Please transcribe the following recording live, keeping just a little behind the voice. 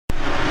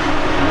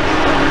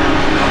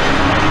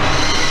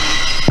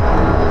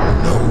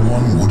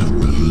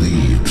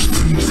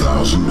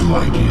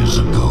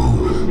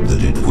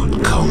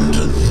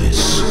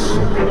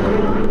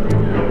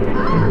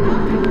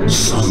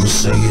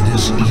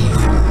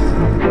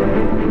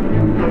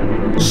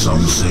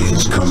say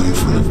it's coming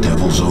from the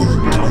devil's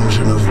own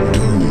dungeon of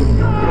doom.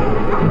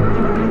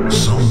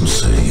 Some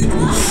say it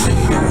will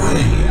fade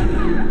away,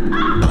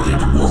 but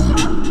it won't.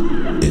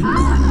 It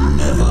will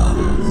never,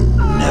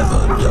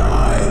 never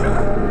die.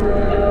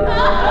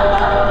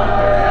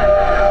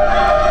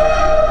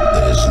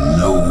 There's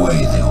no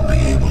way they'll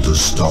be able to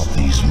stop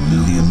these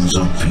millions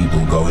of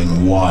people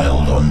going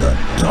wild on the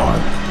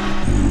dark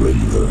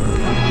river.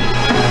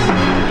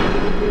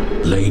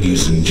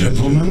 Ladies and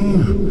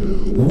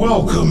gentlemen,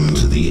 welcome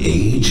to the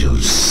age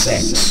of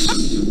sex,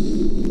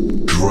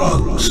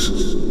 drugs,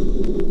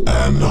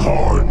 and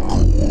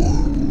hardcore.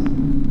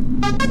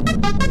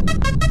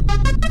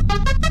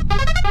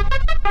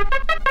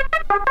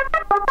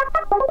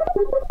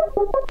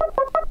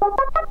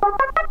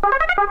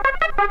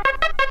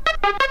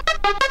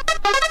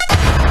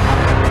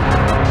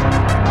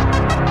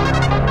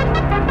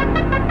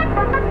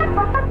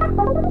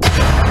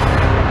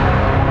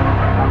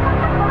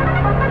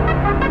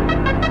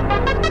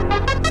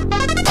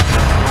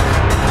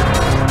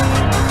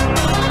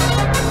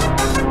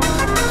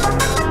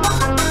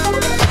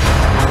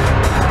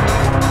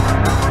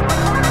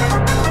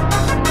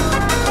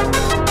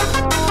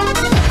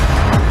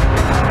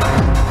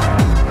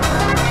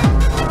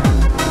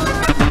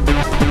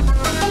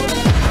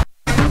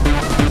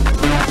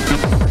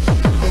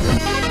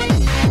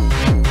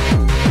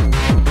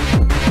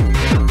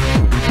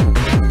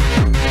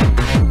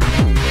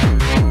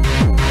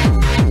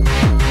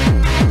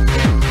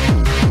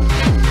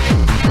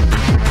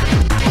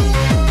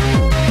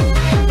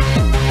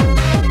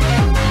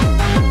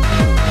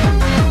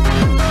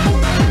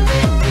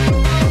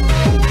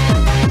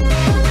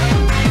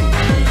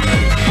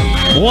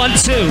 One,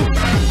 two.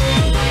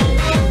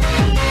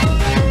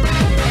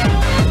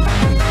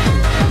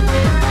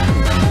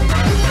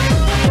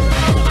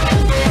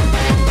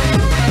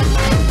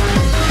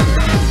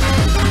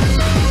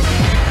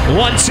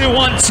 One, two,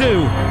 1,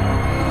 2.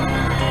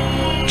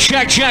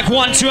 Check, check,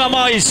 1, 2,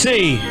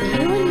 MIC.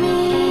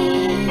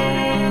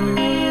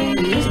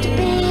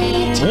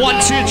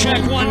 1, 2,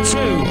 check, 1, 2.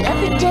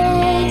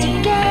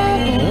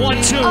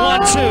 1, 2, 1,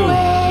 2.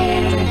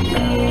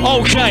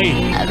 Okay.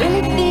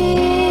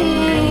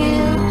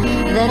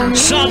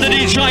 Sound the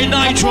DJ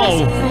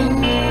NITRO.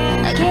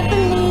 I can't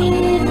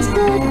believe this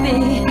could be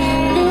the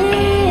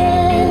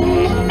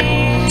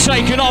end.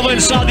 Taking over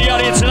inside the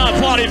audience tonight,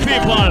 party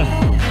people.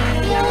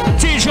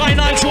 DJ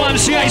NITRO,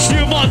 MC.S,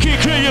 new monkey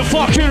crew, you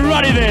fucking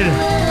ready then?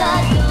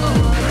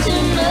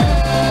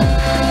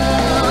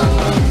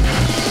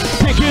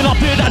 Pick it up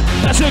here,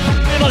 that's a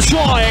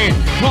try.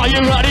 Are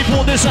you ready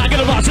for this? I'm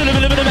gonna rock to the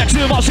middle of the next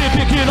two. I'll see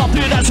pick it up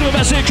here, that's a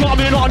message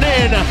coming on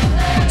in.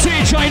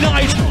 DJ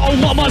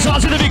NITRO, one more time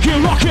to the big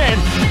rocking.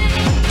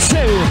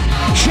 2,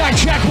 check,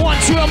 check, 1,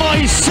 2,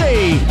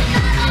 MIC.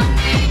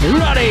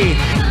 Ready?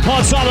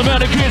 Outside of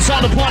the kids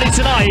on the party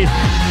tonight.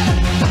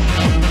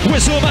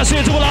 Whistle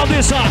message all out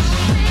this up.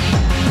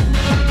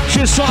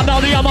 Just start now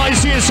the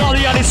MIC inside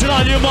the alley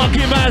tonight, you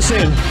monkey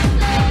massive.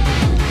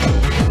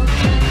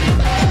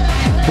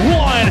 1,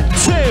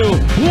 2,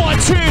 1,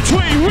 2,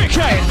 3,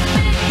 Ricky.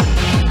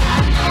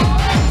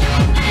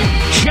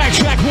 Check,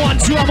 check, 1,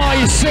 2,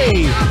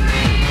 MIC.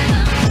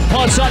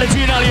 Outside the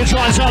Gene Elliott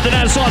trying to the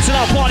dance starts in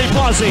our party.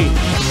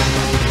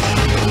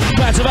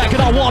 Back to back it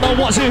up, one on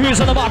one, see who's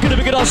on the back of the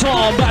big us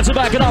on. Back to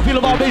back it up, feel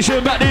about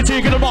nation, back the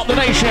team, gonna rock the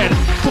nation.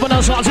 Coming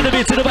on, start to the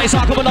beat, to the bass,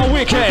 I'm coming on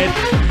wicked.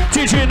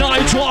 DJ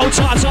NITRO,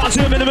 time to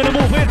the minute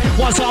moving.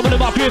 One time in the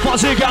back, if I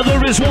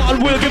together is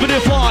one, we'll give it a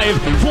 5,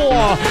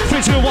 4,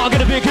 3, 2, 1,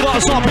 gonna pick it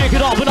up, start pick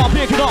it up, and I'll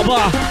pick it up.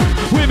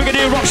 We're making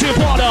it rock, shit,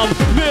 bottom,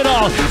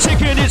 middle,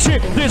 taking it,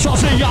 shit, this I'll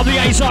see, I'm the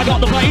ace, I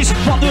got the bass,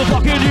 I'm the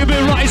fucking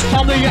human race,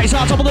 I'm the ace,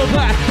 on top of the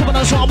back, coming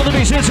on, start with the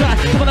bass, inside,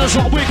 coming on,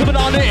 start, we're coming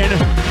on in.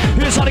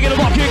 Here's how to get a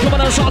rocket,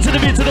 coming on, start to the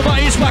beat, to the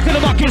bass, back in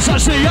the back,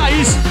 inside the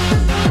ace.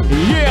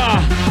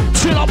 Yeah,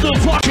 chill up the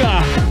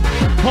fucker.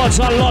 Hot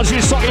side lodge,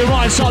 you start your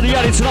right side the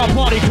alley to our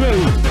party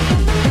crew.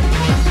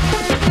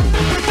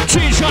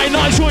 DJ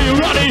NITRO, you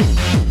ready?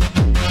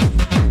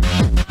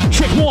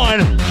 Check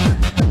 1.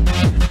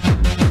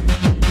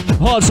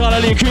 Hot side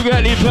alley, crew,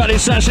 any party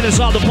session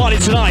inside the party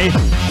tonight.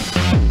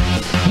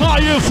 How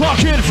you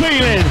fucking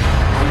feeling?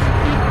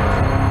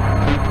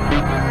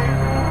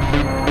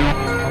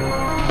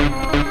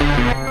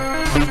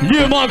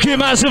 You monkey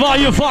massive, how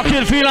you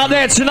fucking feel out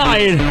there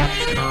tonight?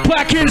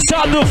 Back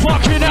inside the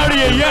fucking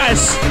area,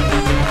 yes.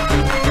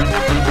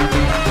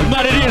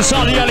 Melody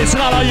inside the alley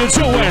tonight, how you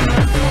doing?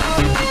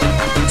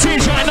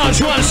 DJ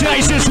NITRO,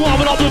 MC.S is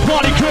warming up the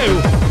party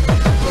crew.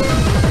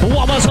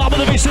 One more time with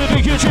the beast, the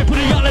big chip with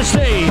the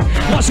honesty.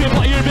 What's it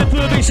about you, bit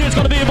for the beast, it's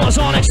gonna be a buzz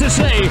on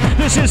ecstasy.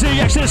 This is the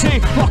ecstasy,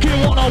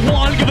 rocking 1 on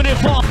 1, giving it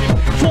 5,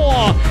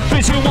 4,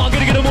 3, 2, 1,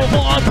 gonna get a move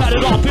on. Pat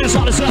it up,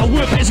 inside the cell,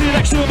 we're busy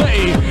next to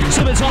me.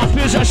 7 times,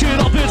 possession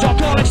of it, I've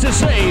got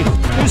ecstasy.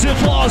 Is it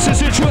false,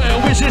 is it true?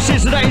 Is this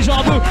is the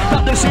deja vu?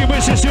 Not the same,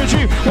 is this your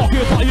dream?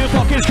 Walking by your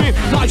fucking scream,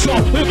 NITRO,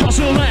 across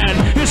the land.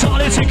 It's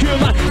hard to secure,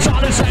 man,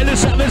 silent sailing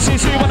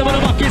 7cc, one of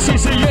the fucking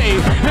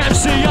CCE.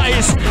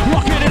 MC.S,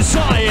 rocking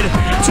inside.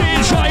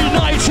 DJ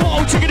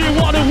NITRO, taking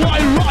it 1 and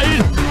 1,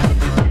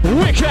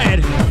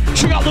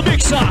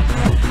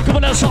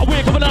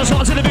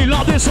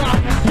 listen up.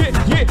 Yeah.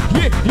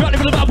 You ready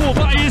for the bad boy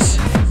bass?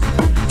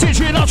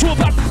 DJ Nitro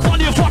back on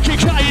your fucking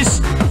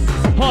case.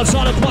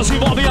 Outside the posse,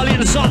 Bobby Ali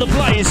inside the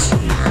place.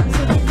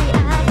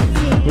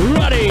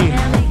 Ready?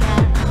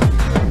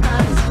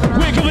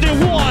 We're giving it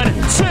 1,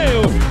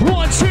 2,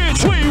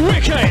 3,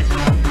 wicked.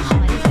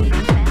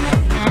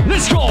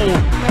 Let's go.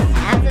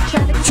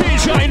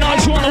 DJ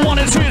Nitro on the 1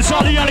 and 2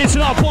 inside the alley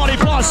to our party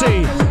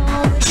posse.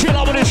 Chill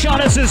out with the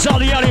shadows inside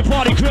the alley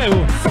party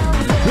crew.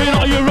 You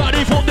know you're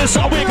ready for this,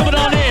 so we're coming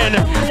on in.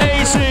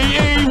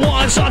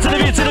 ACE1, start to the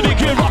beat,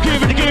 rock,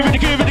 give it the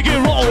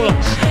gear, roll.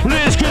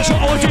 Let's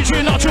control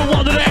DJ Nitro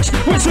on the next.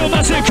 With some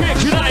massive kick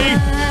today.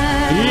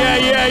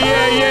 Yeah.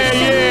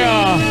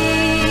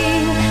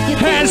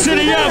 Hands in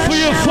the air for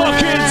your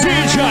fucking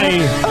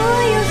DJ.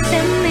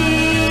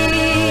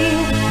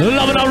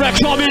 Loving our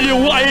record coming your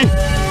way.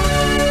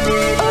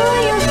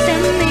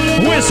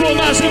 We're so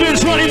massive,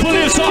 it's ready for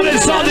this on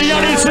inside the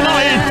alley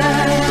tonight.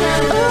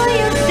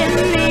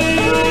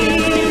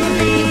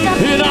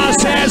 In our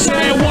sense,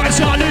 say what's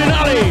on the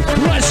alley?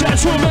 Red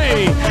sets for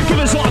me. Give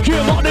us like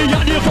your money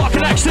and your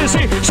fucking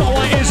ecstasy. So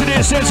why isn't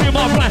it since in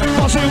my plan?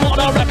 I say what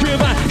I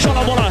recommend. Shall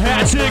I want a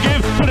hand to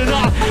give? Put it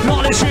up,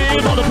 not a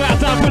stream, on the path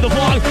down with the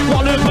fog.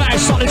 One look back,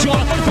 solid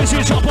job. This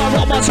is up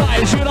around my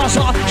side. Shoot us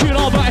up, shoot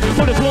on back.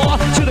 Put the floor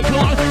to the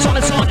clock.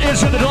 Solid sun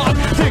into the dark.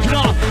 Thinking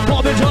up,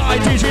 Bob and die.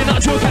 DJ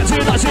Nitro can't see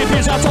that. See,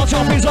 peace out, touch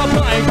up, peace up,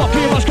 playing. Got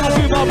keep us, got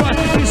through my brain.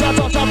 Peace out,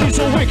 touch up, peace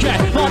so wicked.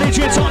 My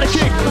DJ trying to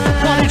kick.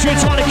 My DJ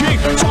trying to kick.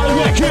 Trying to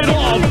work it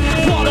on.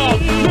 Bottom,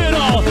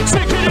 middle.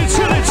 Stick it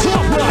into the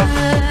top.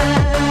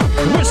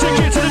 We're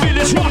sticking to the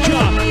village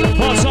rocker.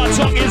 Outside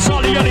tongue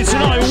inside the alley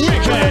tonight.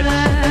 Wicked.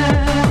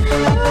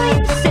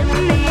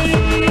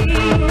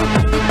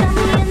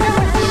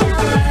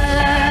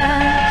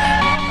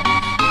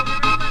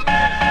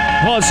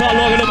 Outside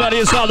logging the body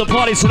inside the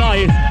party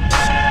tonight.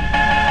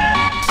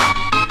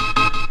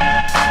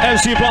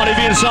 MC party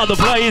be inside the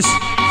place.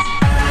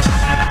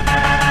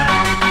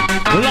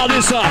 Love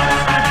this up.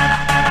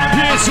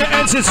 Here to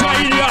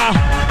entertain ya.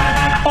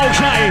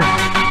 Okay.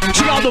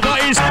 Check out the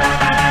bass.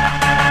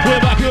 We're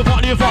back here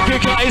party your fucking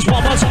case.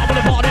 One more time on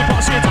the party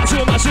posse. That's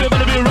your massive,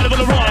 better be ready for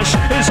the rush.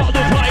 Inside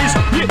the place.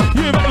 You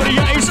ready for the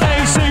Ace,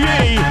 ACE.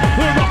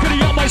 We're rocking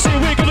the up, I say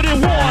we're giving it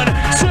 1,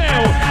 2.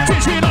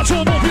 DJ Nitro,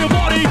 move your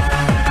body.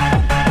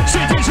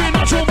 Say DJ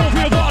Nitro, move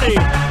your body.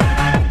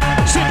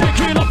 Say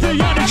picking up the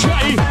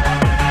energy.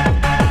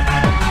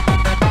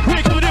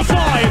 We're giving it 5,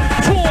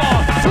 4,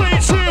 3,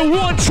 2,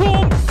 1,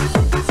 drum.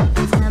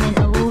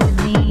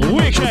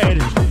 Wicked.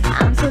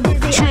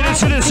 Tune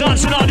into the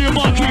dance and on your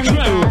monkey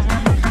crew.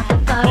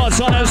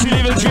 Outside MC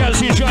leaving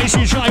JC,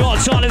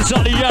 outside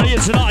inside the area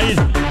tonight.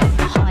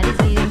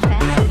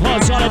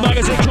 Outside the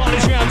magazine,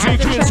 college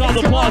MG, inside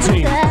the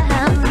party.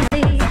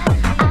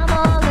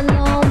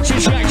 She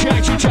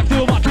check the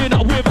walking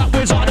up, we're back,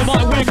 we're on the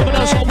mic, we're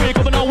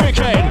coming on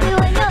wicked.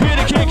 Hear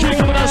the kick,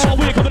 coming on, so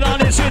we're coming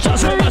on, it's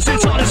just a mess,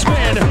 it's on a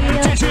spin.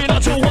 DJ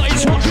Nitro, what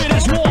he's rocking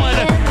is 1.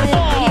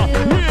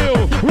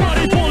 Real,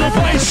 ready for the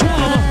bass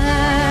drum.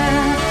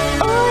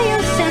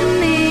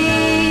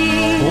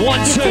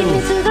 1, 2.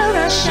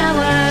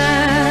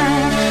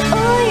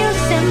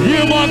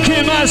 You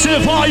monkey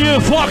massive, how you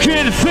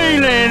fucking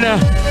feeling?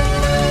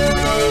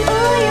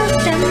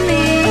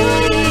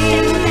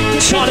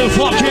 Try to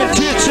fucking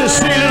tits are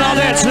stealing out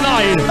there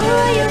tonight.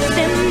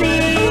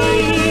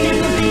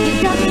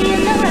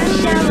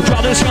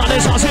 Brothers,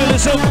 I see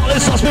this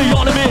that's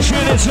beyond the mission.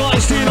 It's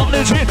nice, still not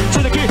legit. To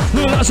the kid,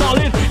 look, that's all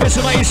in. It's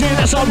amazing,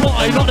 that's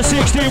alright. Not the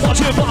 16,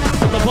 watch it back.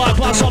 The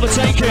bypass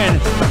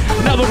overtaken.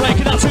 Never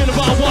breaking out to the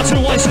right, what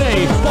do I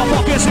say? But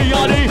fucking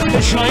CID,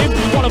 it's shame,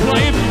 wanna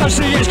blame.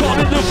 FC's got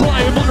in the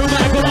flame, but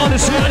remember on the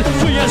scene.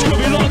 3 years could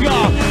be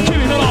longer.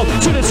 Keeping it up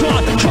to the top,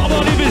 come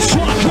on, leave it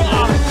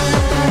stronger.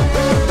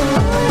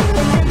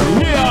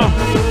 Yeah,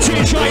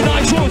 DJ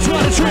Nitro,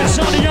 23,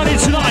 Sunday only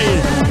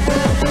tonight.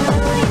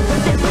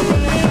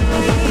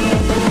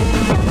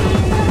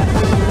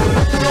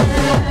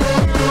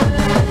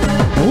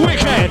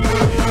 Wicked.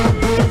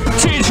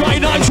 DJ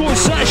Nitro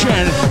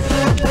session.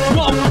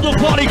 From the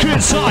party crew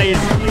inside.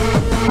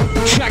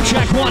 Check,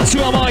 1,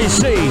 2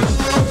 MIC.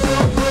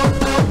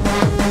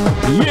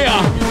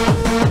 Yeah.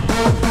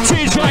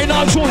 DJ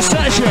Nitro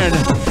session.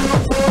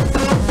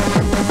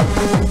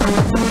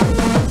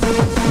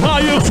 How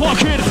you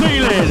fucking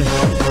feeling?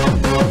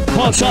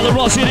 Outside the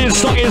Rossi, it is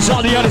stuck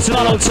inside the alley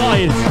tonight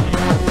outside.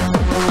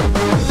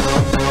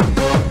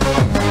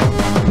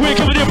 We're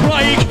giving you a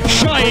break,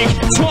 shake,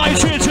 try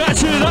to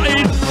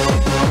detonate.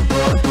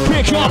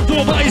 Pick up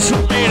the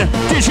baseline.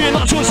 DJ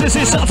Nitro says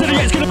it's Saturday,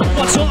 it's gonna be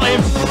one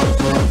time.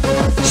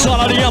 Side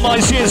of the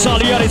MIC inside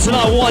the alley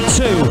tonight, 1,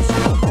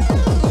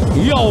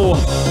 2. Yo.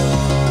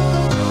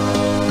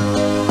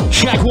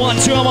 Check 1,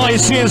 2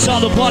 MIC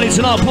inside the party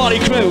tonight, party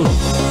crew.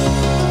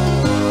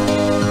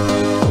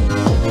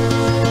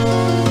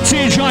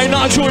 DJ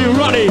Nitro, you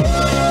ready?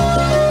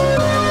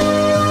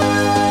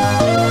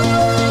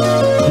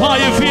 How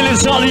you feeling,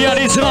 Sally?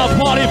 It's our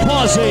party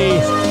posse.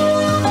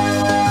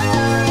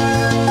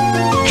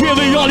 Give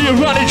me all you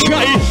ready,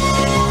 Jay.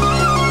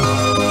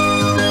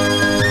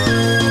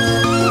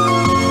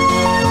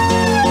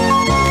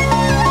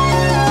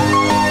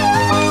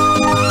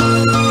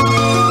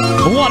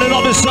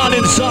 Running up the sun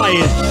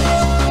inside.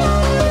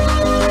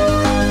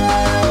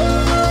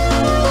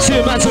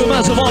 See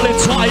massive all in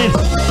tight.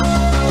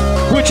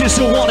 Which is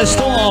the one to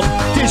stop.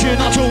 DJ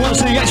Nitro wants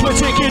the X, we're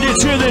taking it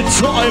to the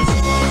top.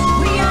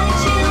 We are the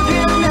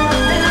children of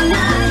the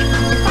night.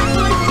 Fight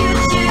for the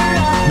future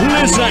of our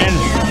Listen.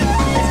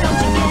 Let's come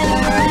together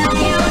and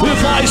unite. With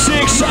 5,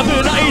 6, 7,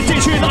 8,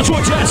 DJ Nitro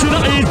dance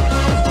tonight.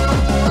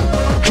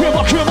 Come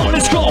on,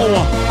 let's go.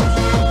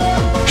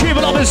 Keep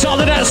it up inside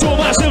the dance floor,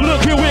 massive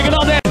look, you're wigging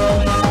on there.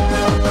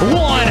 1,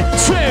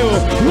 2,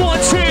 1,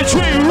 2,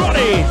 3,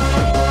 ready.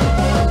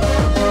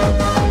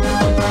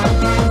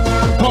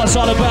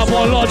 Outside the bad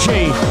boy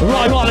Logi,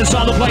 right on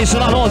inside the place,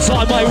 and I'm on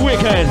time, mate,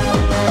 wicked.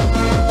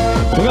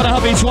 We're gonna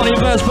have each one of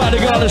your best back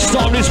together to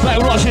stop this back,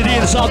 rushing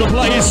inside the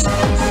place.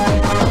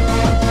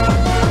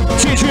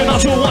 DJ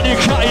Nitro on your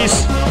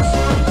case.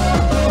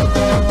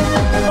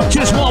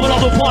 Just warming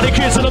up the party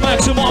kids to the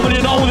maximum, and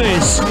you know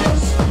this.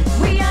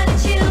 We are the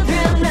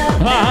children of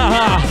the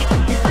Ha.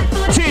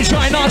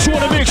 DJ Nitro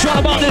want to make sure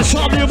about this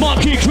time, your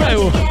monkey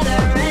crew.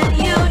 together and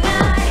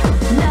unite.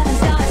 Nothing's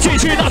gonna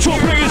DJ Nitro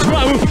bring his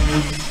row.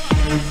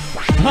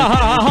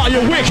 Ha,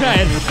 you're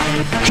wicked.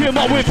 Come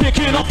on, we're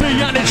picking up the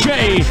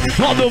energy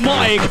on the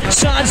mic.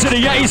 Signs to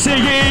the A's, the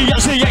E,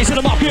 yes, the A's in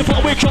the market,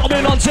 but we're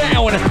coming on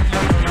down.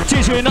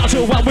 DJ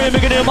Nitro, what we're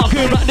making him up,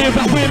 right there,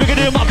 we're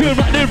making him up,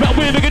 right there,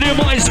 we're making him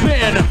my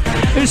spin.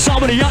 It's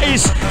some of the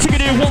A's,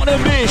 taking it one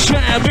of mission,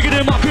 making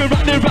him up,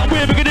 right there,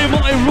 we're making him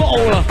my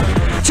roll.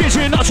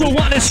 DJ Nitro,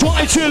 one is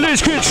trying to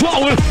lose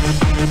control.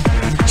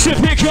 To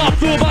pick up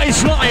the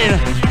baseline.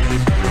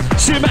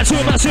 See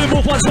massive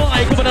move on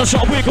time. Coming down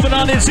shot, we're coming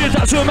down in. See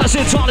that's a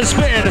massive time to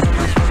spin.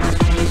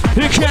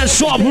 You can't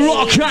stop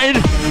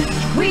rocking.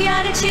 We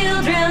are the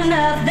children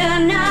of the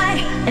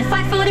night and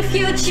fight for the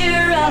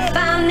future of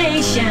our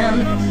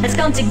nation. Let's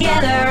come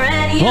together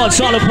and unite. What's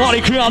all the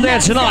party crew out there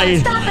tonight?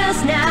 Stop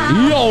us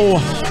now. Yo.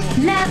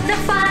 Let the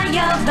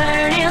fire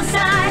burn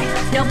inside.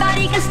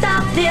 Nobody can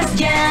stop this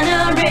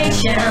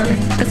generation.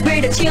 Cause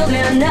we're the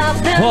children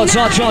of the What's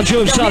night. up, John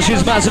Jones?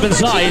 She's massive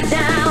inside.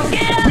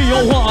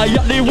 B-O-Y,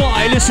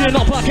 Y, listen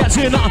up, I can't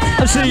see enough.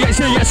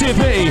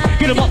 M-C-S-E-S-E-P.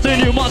 Get him up, the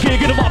new monkey.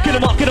 Get him up, get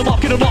him up, get him up,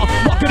 get him up.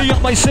 Rockin' it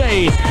up, my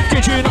say.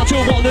 Get you not to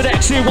want the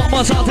next. See what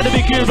my sound to the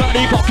big kid.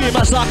 Ready, pocket,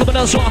 my stock, but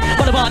I'm strong.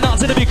 What about not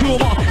to the big cool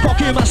man?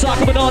 Pocket, my stock,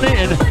 but on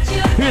in.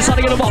 Here's how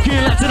to get a monkey.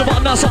 Left to the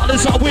bottom, now side,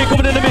 this side. We're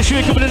coming in the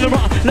mission, coming in the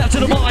right. Left to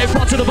the right,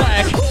 front to the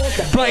back.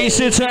 Bass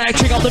attack,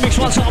 check out the mix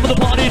one time of the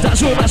party.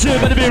 That's all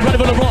massive, better be ready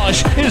for the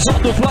rush.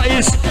 Inside the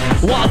place.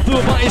 What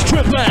the bass,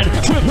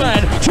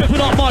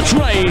 tripping up my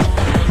tray.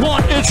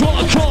 What is what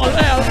I call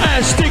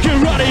LS, stick it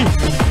ready.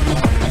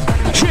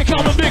 Check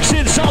out the mix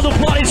inside the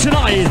party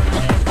tonight.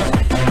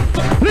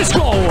 Let's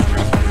go.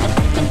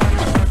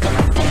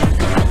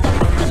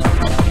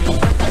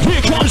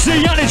 Here comes the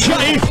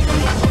energy.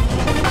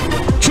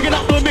 Checking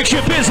out the mix,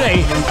 you're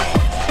busy.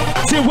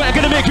 See, we're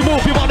gonna make you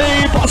move your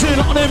body. Buzzing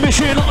on a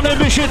mission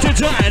to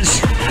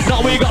dance.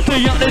 Now we got the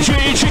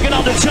energy, checking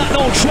out the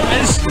techno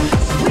trance.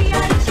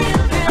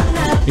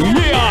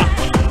 Yeah.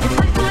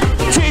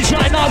 DJ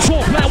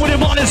Nitro, play with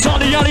him on inside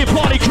the Yanni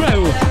party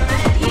crew.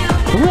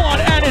 1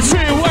 and a 2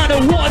 and a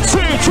 1, 2,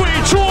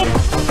 3, jump.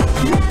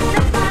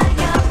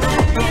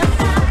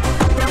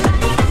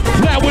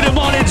 Play with him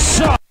on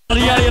inside the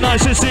Yanni,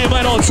 nice to see him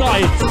right on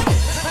side.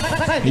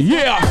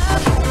 Yeah.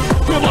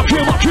 Come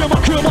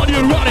on,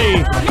 you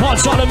ready?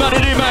 Outside the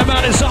melody,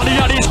 man, inside the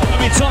Yanni, it's gonna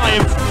be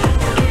time.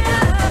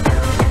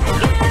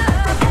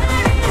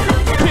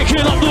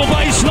 Picking up the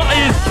bass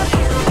line.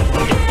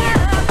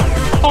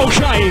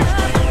 Okay.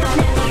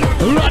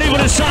 Ready for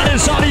the sound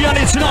inside the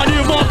Yanni tonight,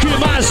 you market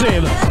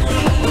massive.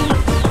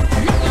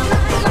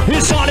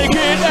 Inside the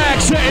get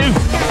active.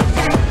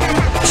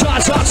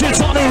 It's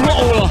on the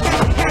roll.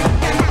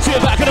 See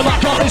back in the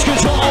back on his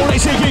control. They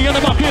see in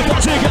the market,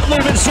 but to get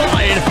them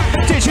inside.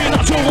 DJ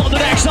Nitro on the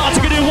next start to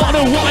get in one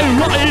and wide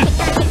right.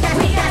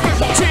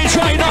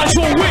 DJ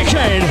Nitro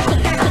wicked.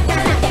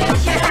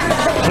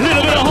 A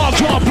little bit of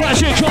hardcore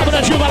pressure coming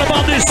at you right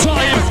about this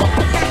time.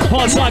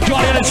 Outside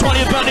Guardian and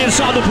 20th band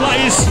inside the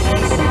place.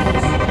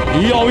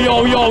 Yo.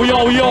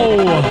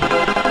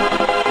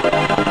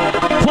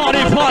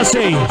 Party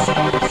posse.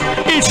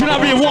 Each and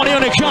every one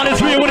on the count of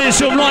 3 winning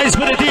some noise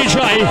for the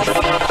DJ.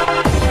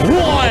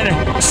 1,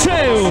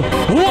 2,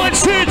 1,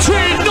 2,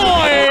 3,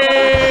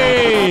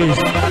 noise!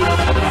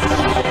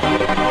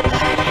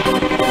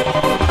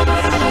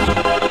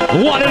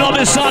 One and on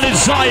the side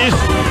inside.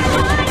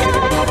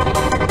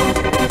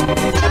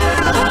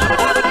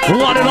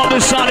 One and on the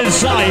side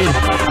inside.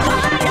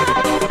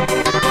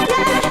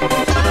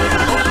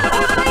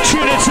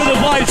 Tune into the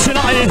vibe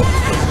tonight.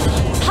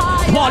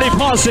 Party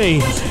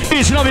posse.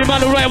 Each and every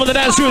man around with the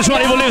dance crew is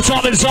ready to lift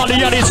up inside the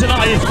Yanni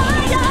tonight.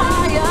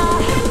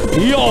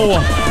 Yo.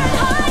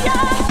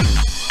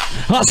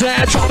 I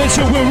said, drop it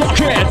till we're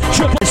rocking.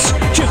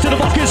 Shift to the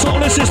bucket, so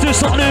let's just do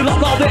something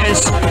like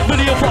this.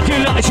 Million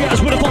fucking lights,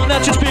 yes, with a fun that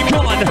just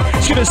begun.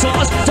 Skipping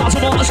stars, down to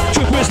Mars,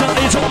 trip is not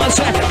in time.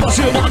 Plus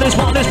you minus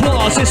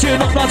plus. It's here,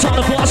 not time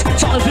to pass.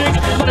 Time to think,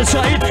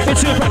 meditate, it's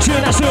a fraction,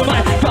 that's the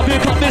man. Grab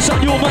your cup, this on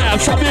your mouth.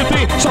 Stop your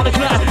feet, start to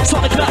clap,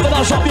 and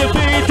I'll stop your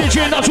feet.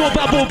 DJ Natural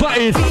Babble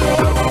Bait.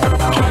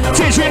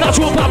 DJ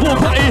Natural Babble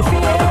Bait.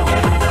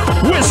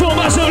 Whistle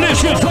massive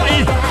lift your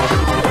fade.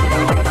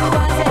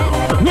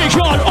 We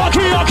got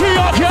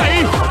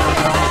okay.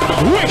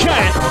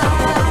 Wicked.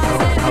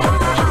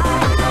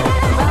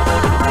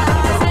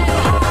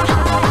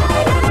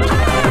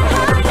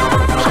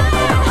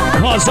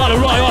 Outside the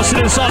right,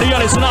 Austin inside the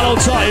yellow, it's not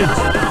outside.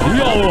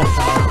 Yo,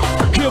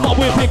 come on,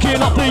 we're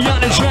picking up the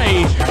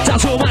energy.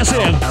 That's all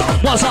massive.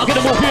 Once I get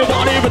them up your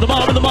body, with the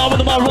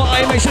mind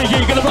right. Make sure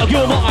you're gonna rock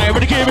your mind.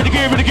 Ready, get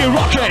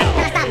rocking.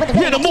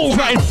 Hit the move,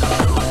 right?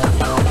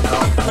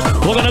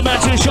 We're gonna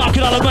mention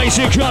shocking on the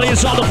basic crowd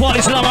inside the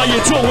party, so how you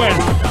doing?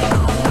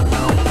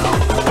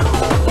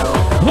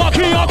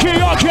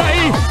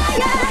 Okay.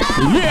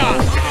 Yeah.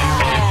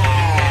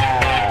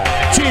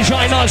 DJ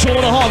Nitro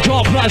with a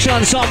hardcore flash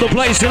inside the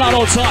place tonight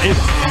on time.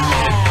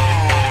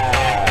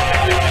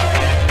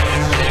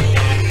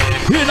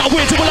 Here now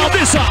we're doing like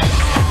this up.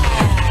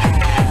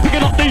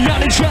 Picking up the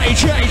energy,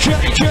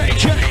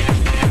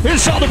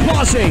 inside the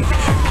party.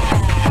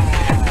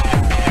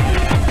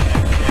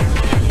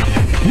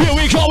 Here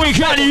we go,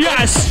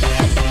 yes.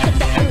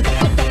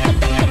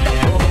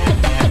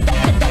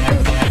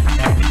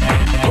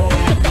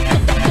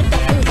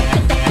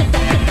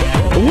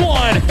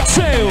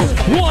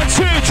 1,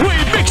 2, 3,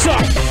 mix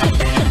up.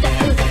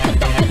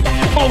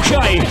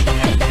 Okay.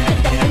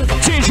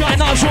 DJ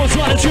Nitro's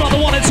running to the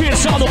 1 and 2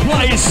 inside the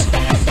place.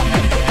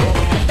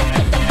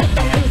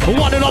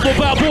 One and up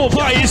about ball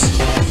plays.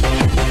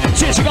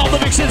 Chasing up the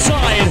mix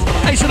inside.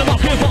 Ace in the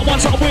market, but one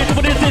time we're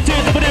doing it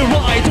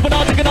right. Doing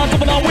out,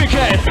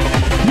 wicked.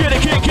 Yeah, the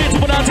kick,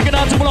 doing out,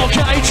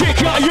 okay.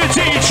 Check out your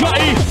DJ.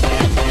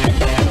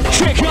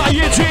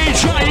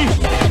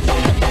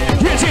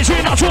 Yeah, DJ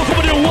Nitro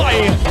coming your way.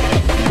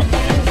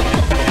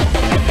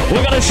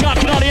 We're gonna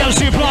shotgun on the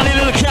MC Bloody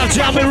little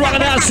countdown, we're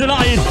rocking out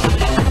tonight.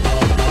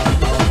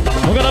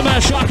 We're gonna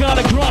mash shotgun on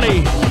the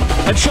Granny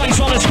and chase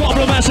on this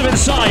problem massive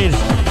inside.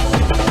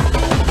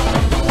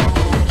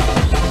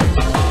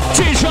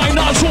 DJ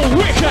Nitro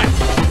wicked.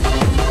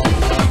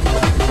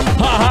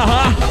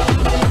 Ha.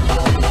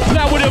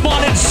 Play with him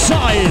on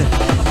inside.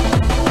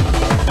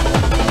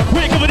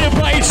 We're giving him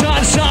place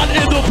and sound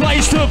in the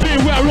place to be.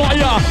 Where are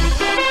ya?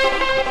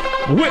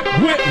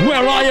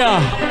 Where are ya?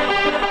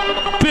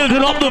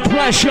 Building up the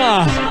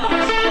pressure.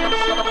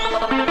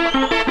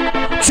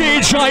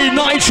 DJ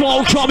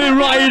Nitro coming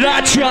right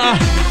at ya.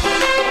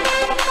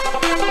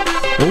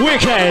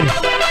 Wicked.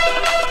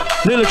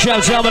 Little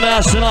countdown and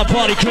ass tonight,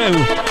 party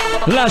crew.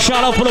 Last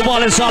shout out for the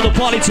one inside the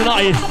party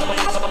tonight.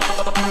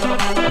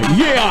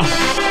 Yeah.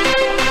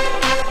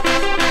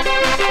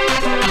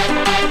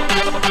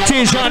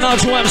 DJ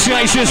Nitro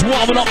MC.S just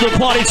warming up the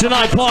party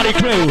tonight, party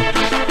crew.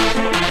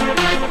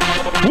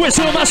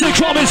 Whistle massive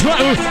coming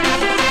through.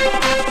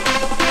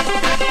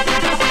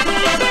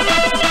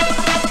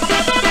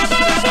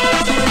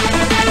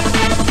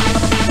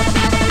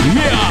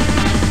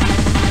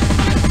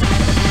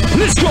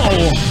 Let's go!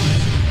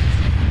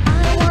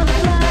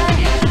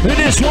 And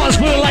this one's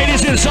for the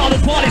ladies inside the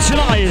party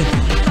tonight.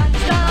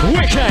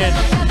 Wicked!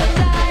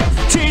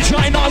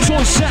 DJ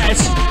Nitro set.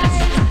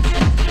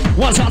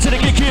 One's out to the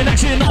gig here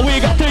next in. Now we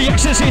got the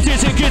access, it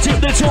is get to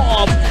the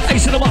top.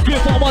 Ace in the market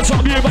for one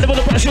time, you ready for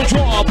the pressure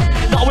drop.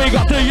 Now we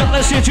got the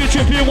yellow city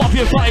trip you off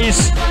your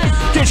face.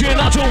 DJ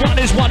Nitro one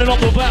is running up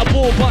the bad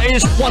ball, but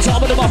it's one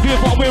time in the market,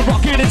 but we're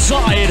rocking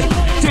inside.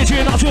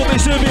 DJ Nitro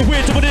makes it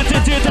weird to the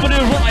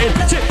right.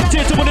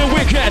 To the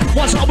wicked.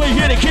 One time we're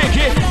here to kick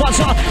it. One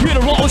time we're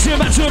the rolls here,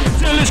 man, to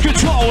lose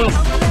control.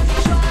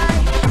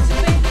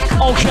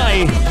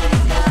 Okay.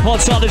 On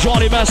top the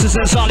Johnny Masters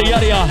inside the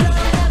area.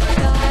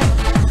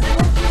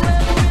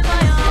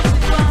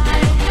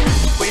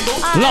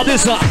 Love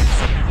this up.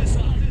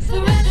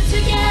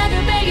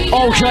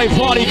 Okay,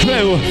 party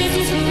crew.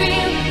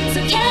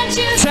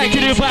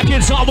 Taking you back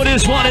inside with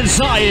this one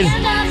inside.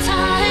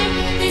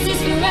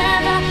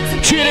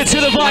 Tune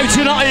into the vibe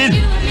tonight.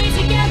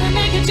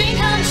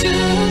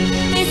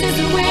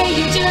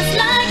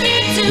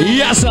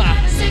 Yes, sir.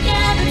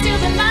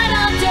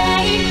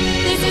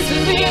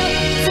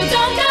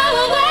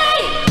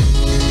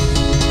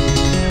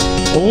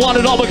 One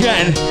and up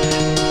again.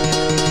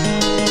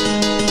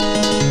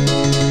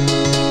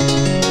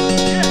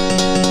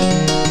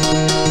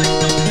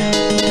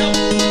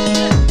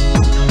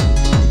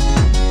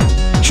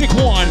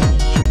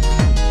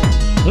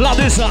 Love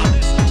this up.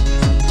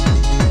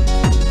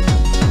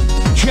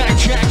 Check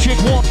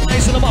one.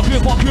 Lacing them up, you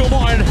fuck your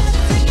mind.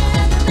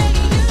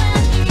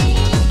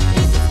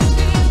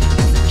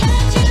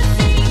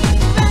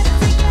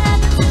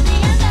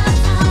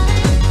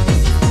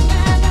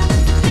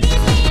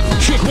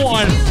 Check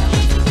one.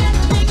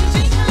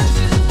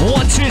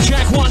 1, 2,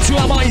 check 1, 2,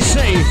 MIC.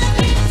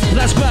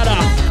 That's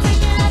better.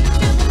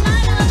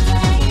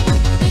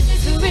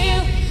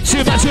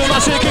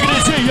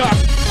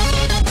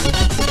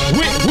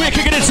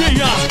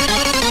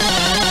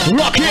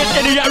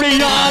 carry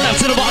on. Left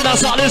to the right, now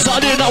side and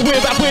side. Now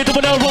we're back, we're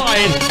doing it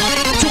right.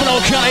 Doing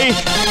okay.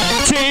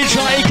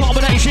 DJ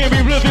combination,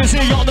 we real busy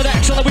on the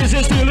next. On the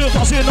wizards, still live,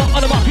 I see not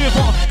on the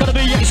microphone. Gotta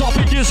be yes, I'll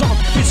pick this up.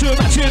 It's a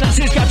match, that's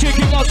it, got you,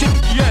 kick out,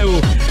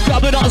 yo.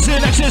 Grabbing us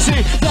in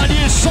ecstasy, that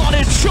is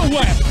solid, show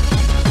it.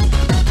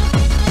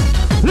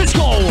 Let's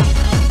go.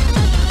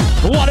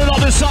 One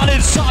another side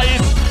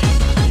inside.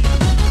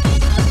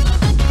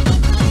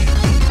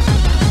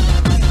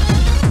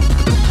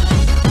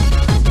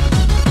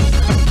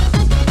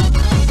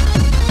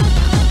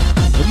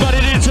 Made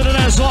it into the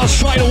dance floor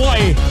straight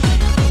away.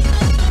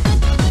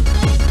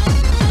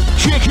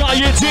 Check out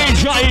your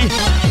DJ.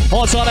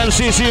 What's on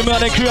MCC,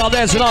 man, and crew out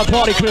there, our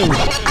party crew.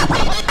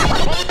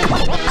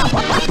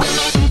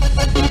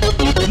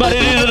 Made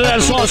it into the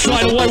dance floor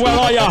straight away, where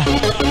are ya?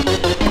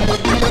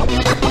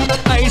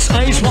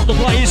 Ace, rock the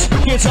place.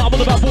 Get up on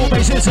the back, 4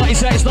 bases.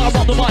 Ace, now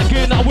rock the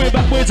mic. Now we're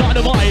back, we're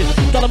dynamite.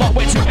 Dynamite,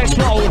 wait to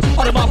explode.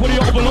 On the mic with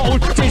the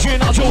overload. DJ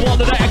Nacho on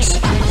the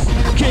next.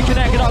 Kicking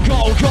neck and I'll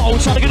go.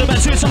 Trying to get a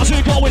message, I'm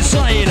to go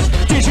insane.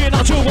 DJ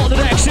Nacho on the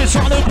next. It's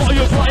trying to blow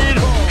your brain.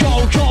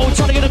 Go.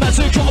 Trying to get a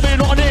message, coming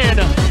on in.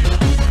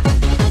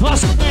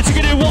 That's the way to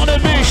get it, wanna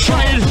be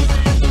shade.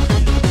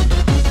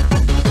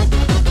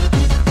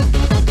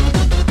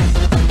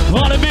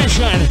 On a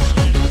mission.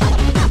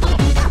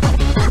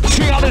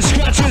 Out the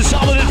scratches,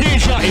 some of the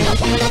DJ.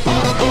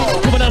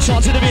 Coming out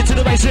shot to the beat, to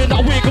the bass, and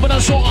now we're coming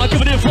out shot. I'm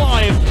giving it 5,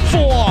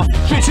 4,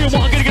 3, 2,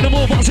 1. Gonna get a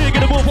move on,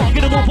 gonna move on,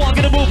 gonna move on,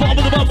 gonna move on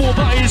with the bubble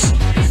bass.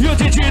 Your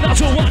DJ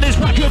Natural One is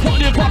back up on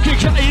your pocket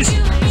case.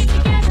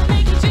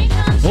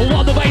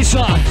 On the bass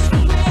side.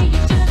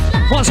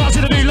 One side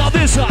to the beat, love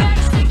this side.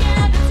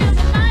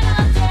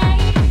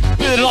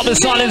 Feel it up the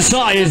side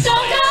inside.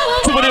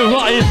 Doing it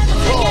right.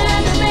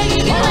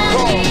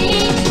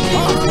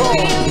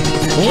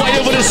 Way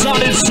over the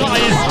side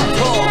inside.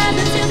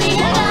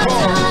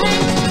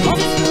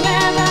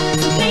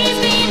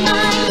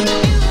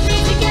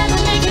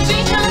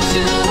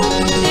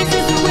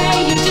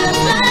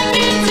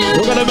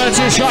 We're gonna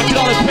mention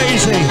Shakira and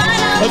Paisley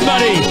and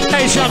Maddie,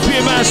 HMP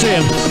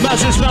Massive.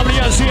 Massive's family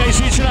and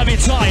CAC each and every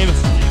time.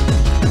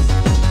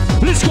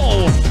 Let's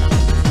go.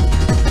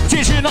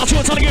 DJ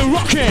Nacho trying to get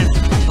rocking.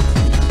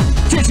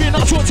 DJ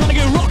Nacho trying to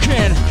get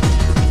rocking.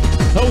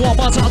 One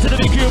more time to the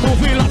big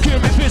movie, like you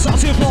rip it out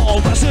to ball.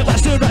 That's it,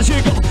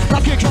 go.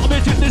 Like you can't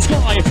make it this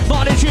guy.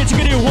 Manage it to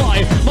get it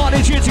right.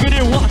 Manage it to get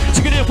it right.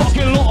 To get it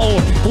fucking low.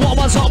 One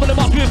more time with the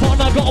microphone.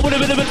 Now go with a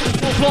bit of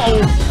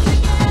flow.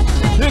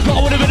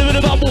 Go with a bit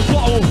of bubble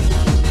flow.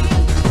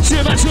 See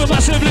a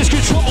massive list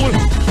control.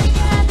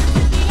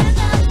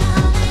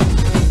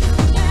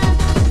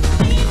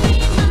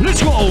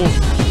 Let's go.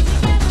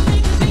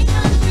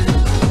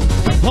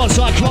 One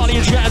side, Carly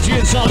and Jazzy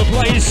inside the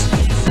place.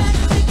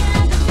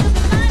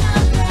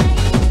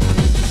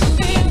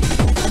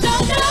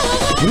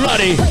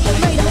 Ready?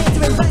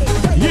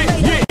 Yeah.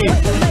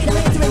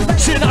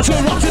 See, that's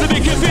your rock to the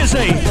big get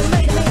busy.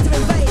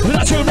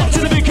 That's your rock to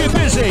the big get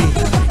busy.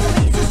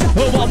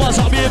 Oh, one more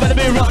time, you better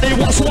be ready.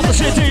 What's what the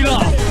city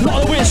dealer?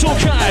 Lot of whistle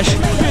cash.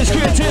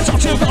 Biscuit tits, I'm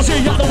too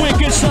bossy, got the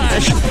wicked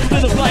slash.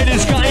 Then the play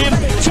this game.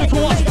 Took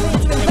one.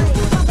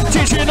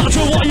 DJ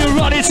Nacho, what you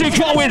ready to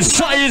go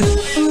inside?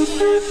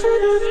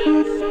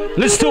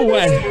 Let's do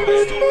it.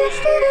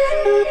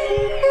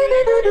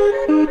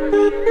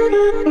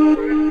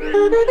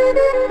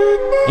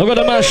 I've got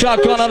a man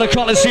shotgun on the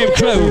Coliseum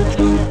crew.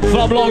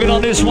 From logging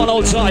on this one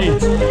outside.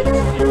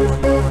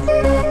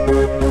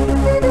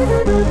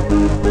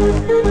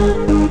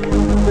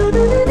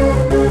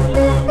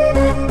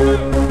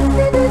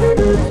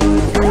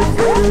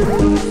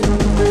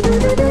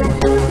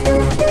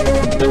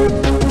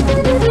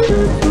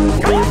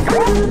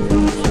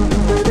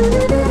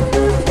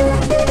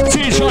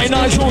 DJ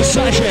Nigel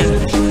session.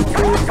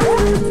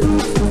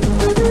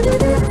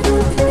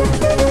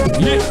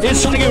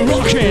 It's trying to get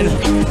rocking.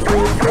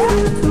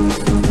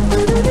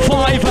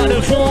 5 and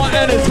a 4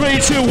 and a 3,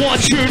 2, 1,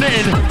 tune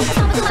in.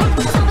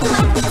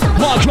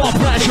 Mark off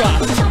pressure.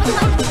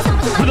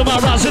 With the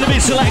man rounds in the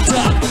beat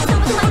selector.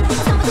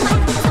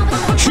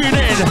 Tune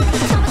in.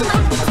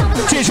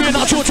 DJ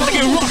Nacho trying to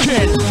get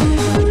rocking.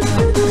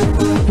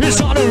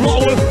 It's on the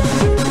roll.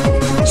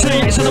 See,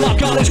 it's in the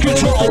back, it's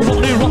control.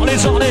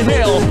 Ronnie's on the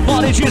hill.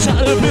 Money's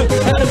at the pit,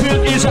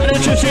 is at the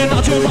church.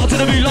 Nacho rock to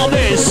the beat like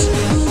this.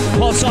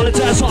 On solid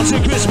dance, on to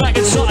Chris back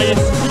inside.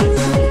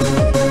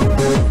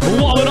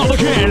 Warming up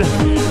again.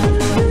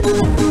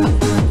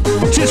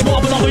 Just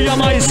warming up the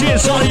MIC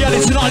inside the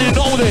Yelly tonight, you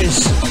know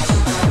this.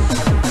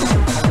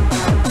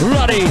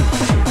 Ready.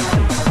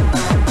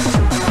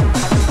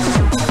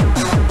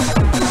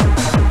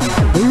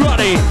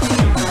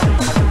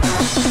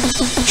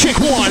 Check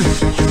one.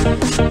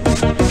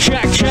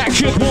 Check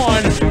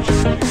one.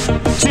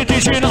 See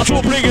DJ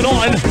Nacho, bring it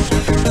on.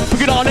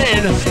 Bring it on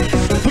in.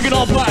 Bring it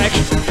on back.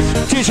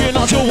 DJ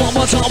Nacho, one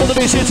more time on the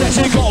bass, it's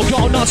actually go.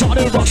 Nacho on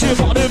the rocks,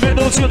 you're on the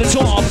middle to the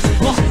top.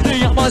 The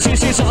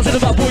MIC sounds in the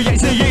back, boy,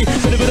 yes,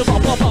 bit of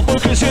pop,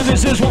 because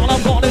this is what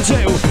I'm gonna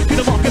do. Get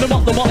them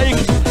up the mic.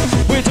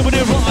 We're doing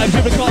it right,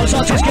 here it comes,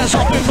 I just can't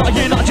stop it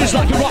flying, I just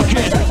like a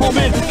rocket. I'm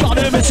in, got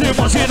him into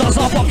my skin, I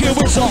start fucking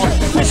whistle.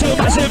 Whistle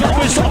massive and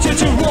we're starting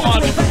to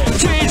rock.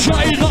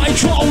 DJ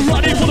Nitro,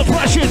 ready for the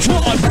pressure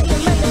drop.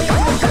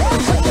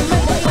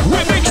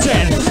 We're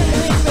mixing.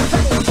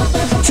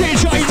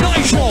 DJ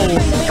Nitro.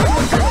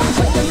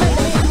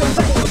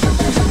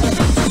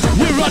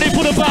 You're ready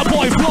for the bad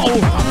boy flow.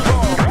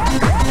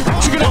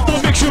 Check it out the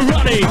mix, you're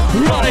ready.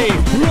 Ready,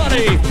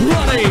 ready,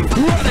 ready,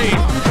 ready.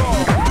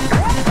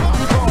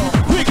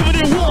 We're giving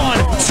it 1,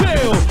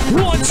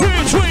 2,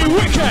 3,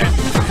 wicked.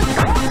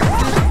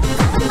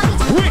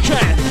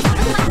 Wicked.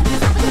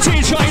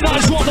 DJ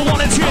Nitro on the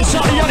 1 and 2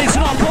 inside the Yannies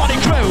and our party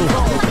crew.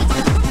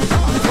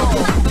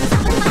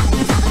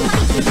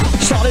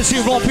 Starting to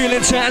roll, feel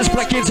intense,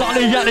 breaking down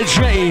the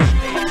energy.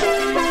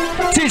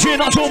 DJ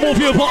Nitro, move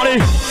your body.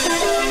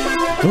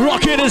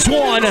 Rocking this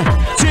one.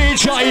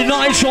 DJ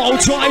Nitro,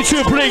 try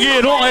to bring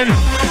it on.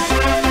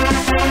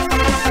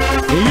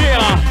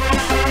 Yeah.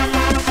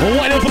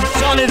 Wait up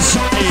down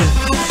inside.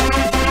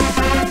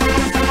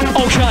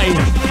 Okay.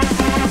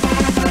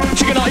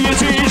 Check it out, you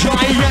DJ,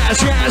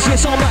 yes, yes,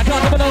 yes, I'm back,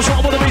 I'm coming on,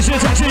 shot with the beats,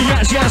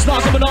 yes, yes, now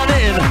coming on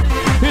in.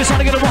 Here's how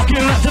to get a rock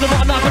in, left to the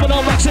right, now coming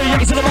on, back to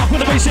yes, to the mark with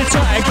the beats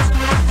tag.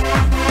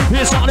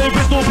 Here's how to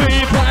get the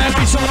beat back,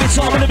 it's on,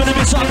 in a minute,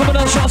 it's on, coming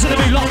on, shots in the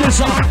beat, love this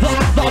up,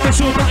 love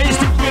this up, it's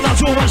the beat, not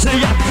too much,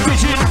 yeah,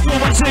 DJ, too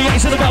much,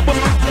 yes, to the back,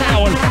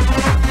 down.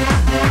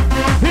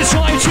 It's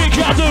time to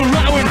gather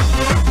round.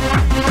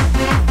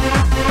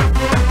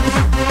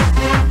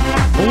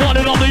 One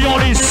and on the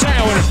Yanni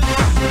sound.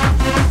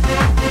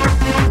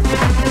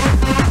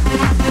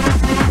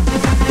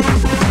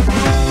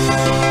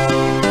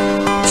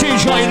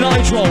 DJ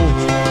Nitro.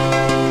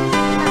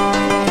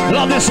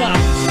 Love this one.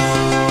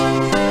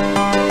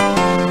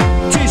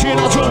 DJ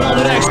Nitro on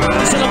the next.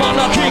 Instead of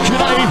our kick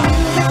today.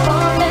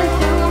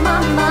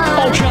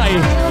 Okay.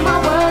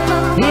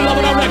 We're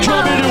loving our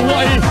record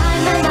anyway.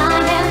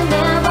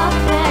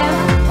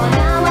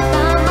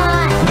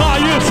 Are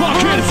you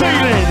fucking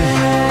feeling?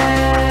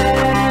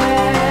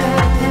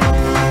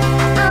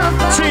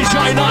 DJ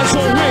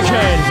Nitro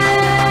wicked.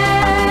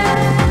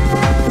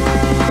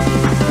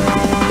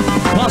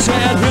 I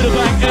said with a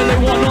bang and they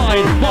one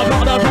line. My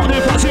brother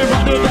running fast and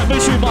running back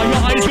between my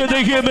eyes. When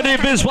they hear me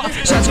in this one,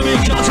 said to me,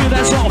 can't see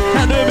that song.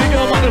 And they make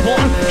a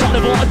microphone, trying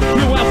to board.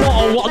 You went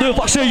for what the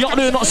fuck say y'all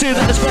do not see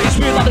that the space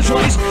without a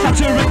trace. Have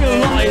to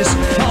realize,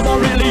 am I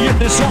really in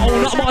this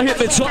zone? Am I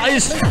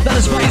hypnotized? That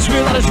the space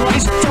without a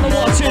trace. Tell me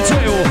what to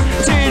do.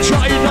 DJ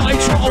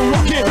Nitro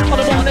rocking on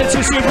the one to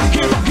see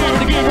rocking, rocking,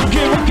 rocking,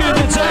 rocking, rocking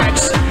the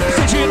text.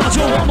 DJ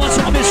Nitro one more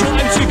time, it's time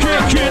to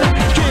kick it.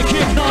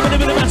 Kick, now I'm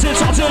in the message,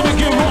 time to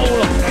make it roll.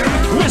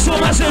 Whistle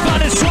massive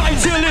and it's trying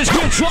to lose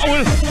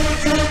control.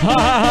 Ha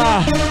ha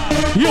ha,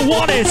 you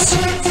want it.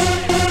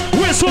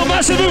 Whistle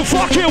massive, who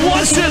fucking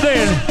wants it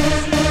then?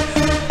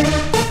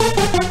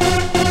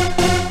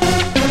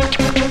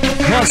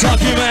 What's up,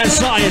 you man,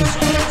 side?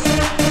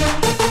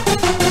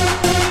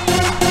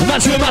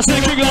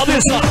 Massive, kick out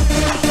this up.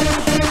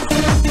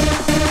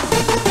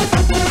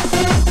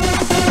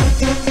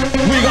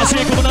 We got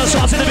sick coming down,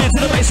 shots in the beat,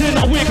 to the bass, and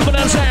now we're coming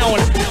down down.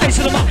 Ace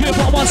in the market,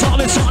 but one time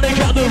it's starting to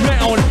gather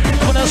round.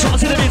 Coming down,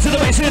 shots in the beat, to the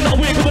bass, and now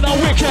we're coming down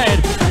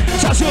wicked.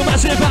 That's a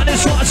massive band,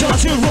 it's trying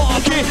to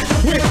rock it.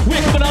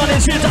 We're coming on,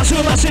 it's it, that's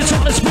a massive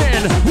trying to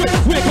spin.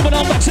 We're coming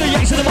on back to the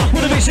ace in the mark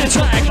with a bass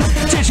attack.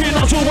 Teaching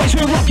not to waste,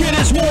 we're rocking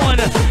this 1, 5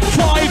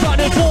 and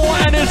then 4,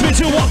 and it's been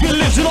to walk and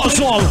lives in our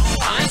song.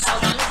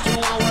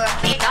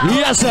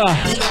 Yes, sir.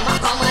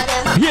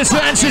 Yes,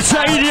 sir,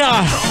 entertain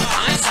ya.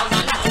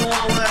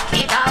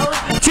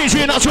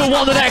 DJ Nitro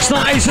on the next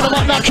night, ace in the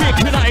mark, now kick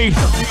today.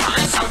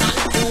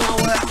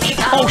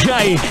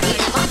 Okay.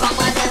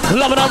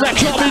 Loving our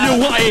record in your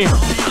way.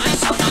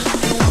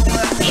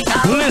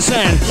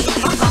 Listen.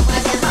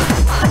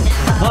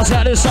 I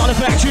said the sound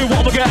effect you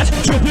won't forget.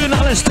 Tripping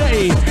on a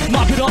stay.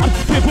 Mark it on.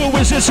 People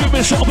with the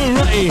super sharp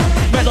array.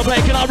 Metal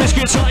break and I risk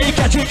it tight.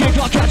 Catch a kick,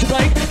 catch a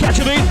break.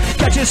 Catch a beat,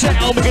 catch a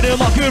sound. Make it a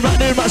mark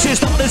around and rush it.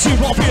 Starting to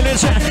rock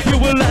feelings.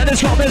 You will let this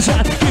come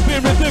inside. Keep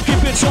it rhythm,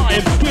 keep it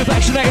time. With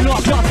action ain't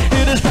locked up.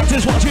 It is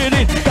practice what you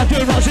need. Got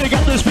the rush,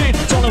 got the speed.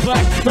 Turn it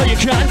back, no you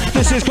can.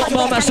 This is got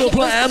my master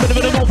plan.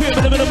 Minimum more pin,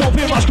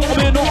 what's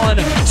coming on.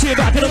 See it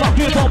back in the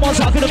market, pop one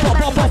side,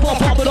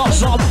 pop it off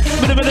some.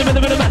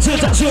 Minimum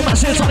massive, that's your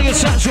massive, starting to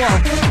central.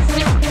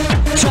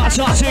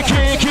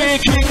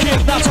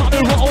 Kick, now time to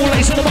roll.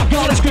 Ace in the back,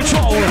 got his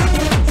control.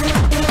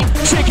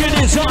 Taking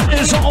it on,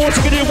 it's all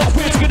taking it one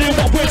way, taking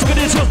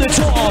it to the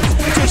top.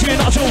 Taking it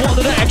out to one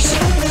the next.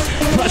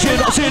 Pressure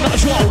not in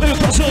control,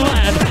 across the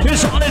land.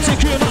 It's on it,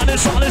 taking on,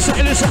 it's on it,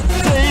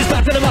 please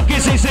back to the back,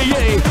 it's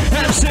ECE.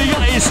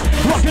 MC.S,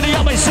 rocking the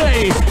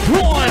MAC.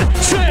 1,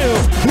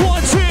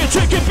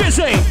 2, get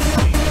busy.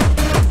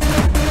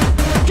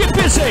 Get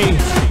busy.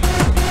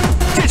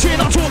 DJ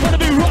Nitro, better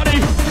be ready.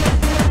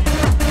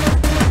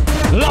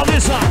 Love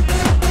this up.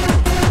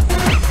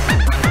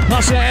 I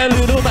say a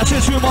little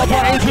message through my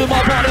brain, through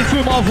my body,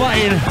 through my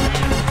vein.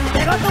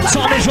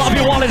 Time to drop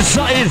you all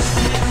inside.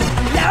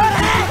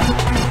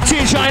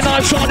 DJ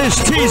Nitro is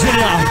teasing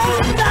ya.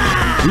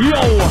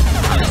 Yo.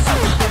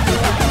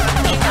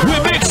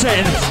 We're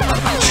mixing.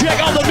 Check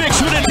out the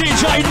mix with the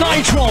DJ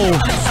Nitro.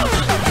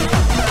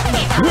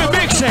 We're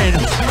mixing.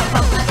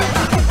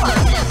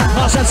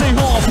 I said say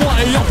half,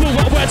 what you feel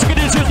what we're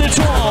taking into the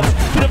top.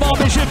 Put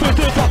the mission for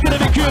the fuck, gonna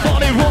make your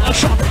body rock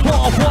shot.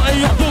 Half, what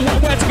you feel what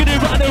we're taking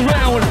it right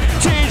around.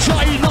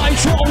 DJ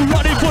Nitro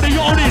running for the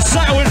only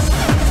sound.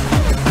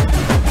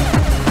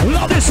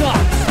 Love this up.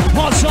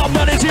 Hot top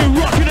melody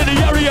rocking in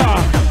the area.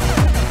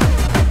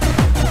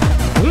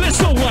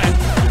 Listen when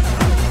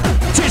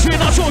DJ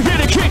Nitro here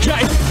to kick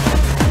it.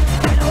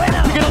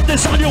 Picking up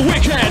this on your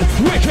wicked.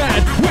 Here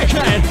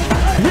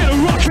to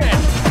rock it.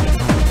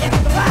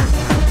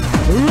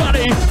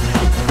 Ready.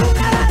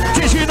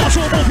 DJ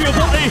Nitro move your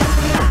body.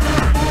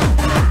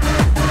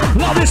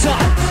 Love this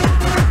up.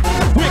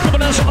 We're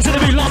coming out shots in the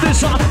beat. Love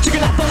this up.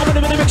 Chicken up farm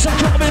in the mix. I'm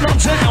coming on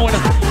town.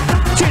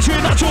 DJ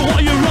Nitro,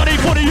 are you ready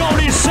for the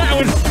only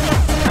sound?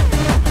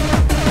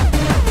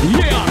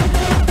 Yeah.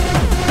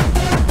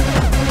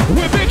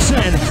 We're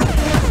mixing.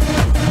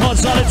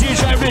 Outside of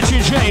DJ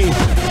Richie J.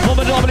 From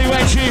the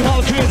WAG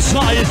Hulk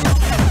inside.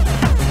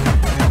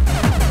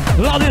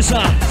 Love this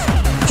up.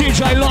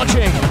 DJ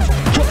Logic.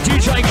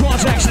 DJ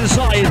Cortex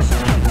inside.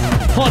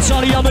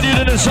 Outside of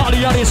Yamadina inside the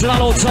Yannis and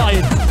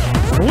outside.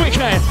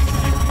 Wicked.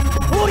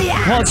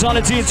 Outside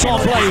of Team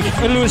Top Blake.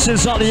 And Lewis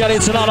inside the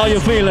Yannis and how you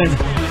feeling?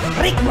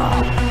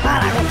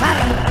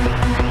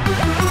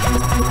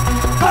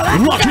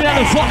 Rocking out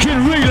and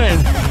fucking reeling.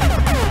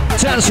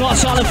 10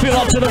 slots on and fill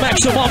up to the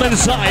maximum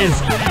inside.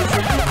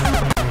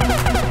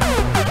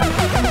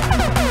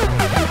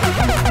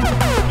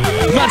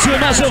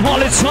 Massive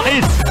hold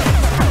inside.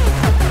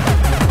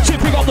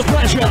 Tipping up the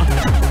pressure.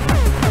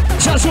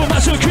 Sensual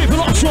massive keep it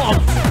on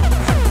top.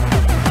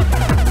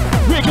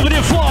 We're giving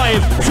it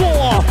 5,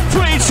 4,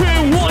 3,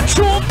 2, 1,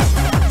 drop.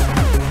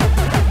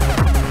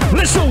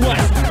 Listen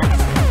wet.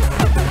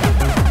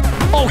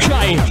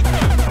 Okay.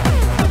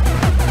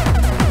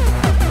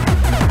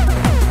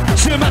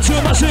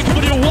 Massive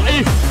giving it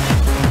away.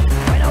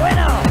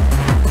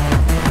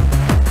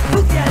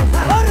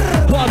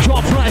 Blood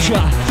drop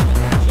pressure.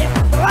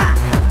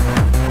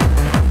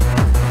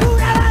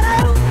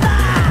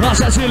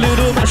 That's a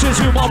little message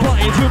through my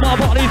body, through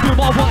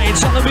my brain.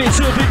 Telling me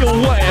to be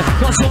aware.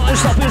 Can't start and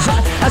stop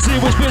inside. As he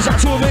whispers out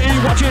to me,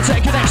 watch it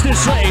take an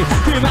ecstasy.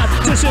 Human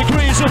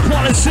disagrees with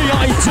policy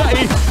I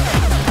take.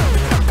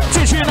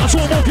 Teaching us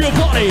all move your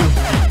body.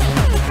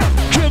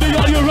 Give me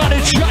all your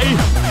energy.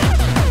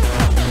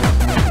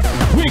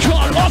 We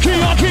can't, okay.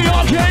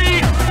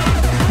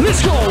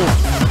 Let's go.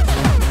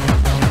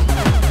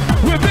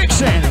 We're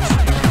mixing.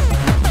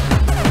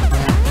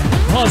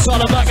 Outside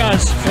the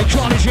backers, and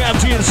Carnage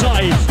empty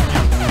inside.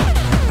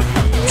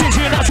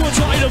 DJ Natural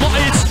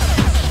Dynamite.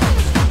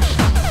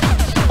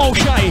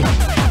 Okay.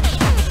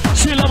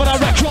 Still loving that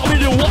record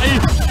with your way.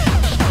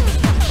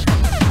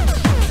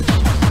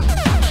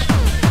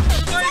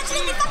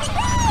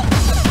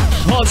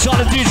 Outside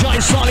the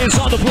DJ Sully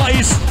inside the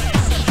place.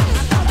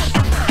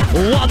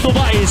 One the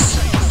bass.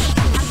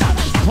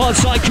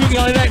 Outside King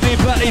Electric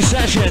Battle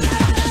Session.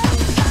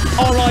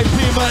 R.I.P.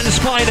 Merton's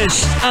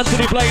finest,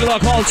 Anthony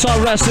Blakelock,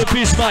 all-time rest in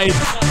peace, mate.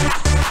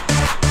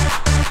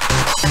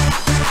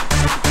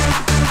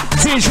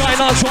 DJ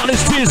Nitro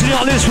is teasing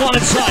on this one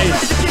inside.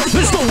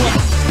 Let's do it.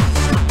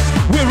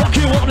 We're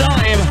rocking one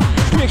time.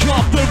 Pick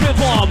up the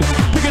rhythm.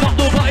 Picking up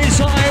the bass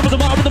time. With the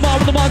mark,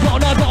 got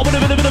a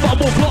bit of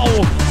bubble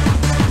flow.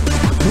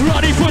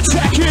 Ready for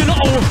checking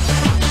out.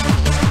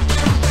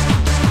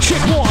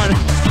 Check one.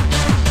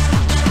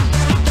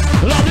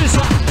 Love this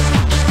up.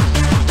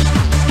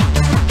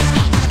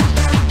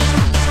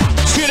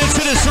 To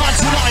the side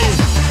tonight.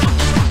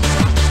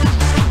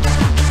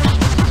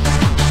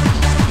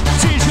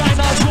 DJ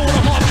Nitro on a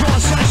hardcore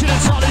session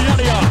inside the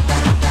area.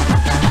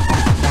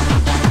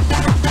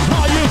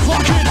 How you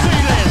fucking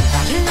feeling?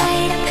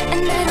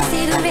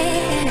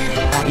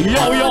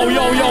 Yo.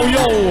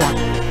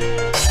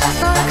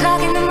 4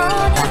 o'clock in the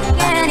morning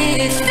and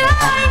it's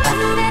time to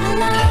the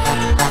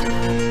night.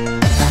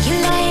 You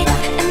light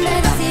up and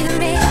let us see the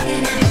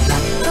rain.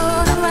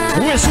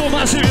 We're so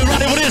massive, you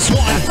ready for this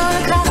one? 4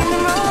 o'clock in the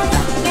morning.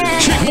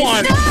 Check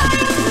one.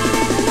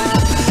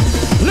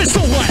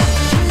 Listen what?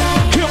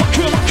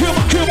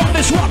 Come on,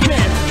 let's rock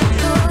it.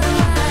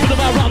 With the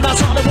man round,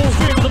 that's how the move.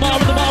 With the man,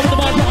 with a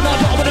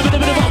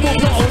bit of a move.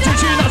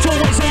 DJ Nitro,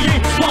 wait, say ye.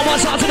 One more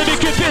time to the big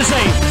get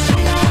busy.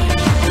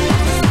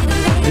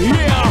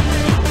 Yeah.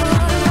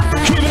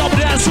 Keep it up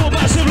there, so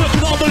massive,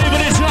 looking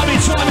unbelievable. It's having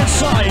time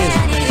inside.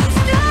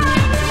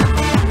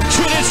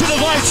 Tune into the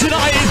vibe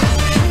tonight.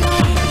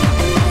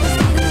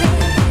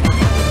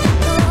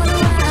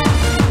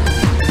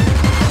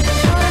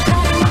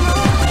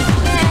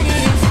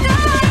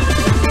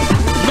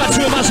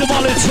 Massive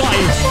all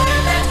inside.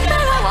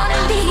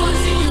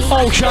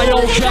 Okay.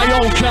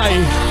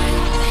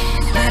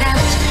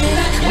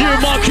 New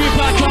monkey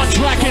back on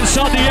track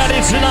inside the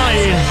edit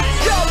tonight.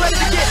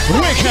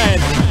 Wicked.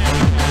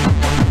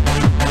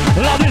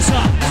 Love this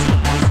up.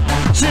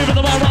 See if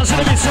the man runs in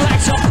the mid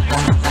selector.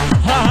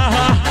 Ha.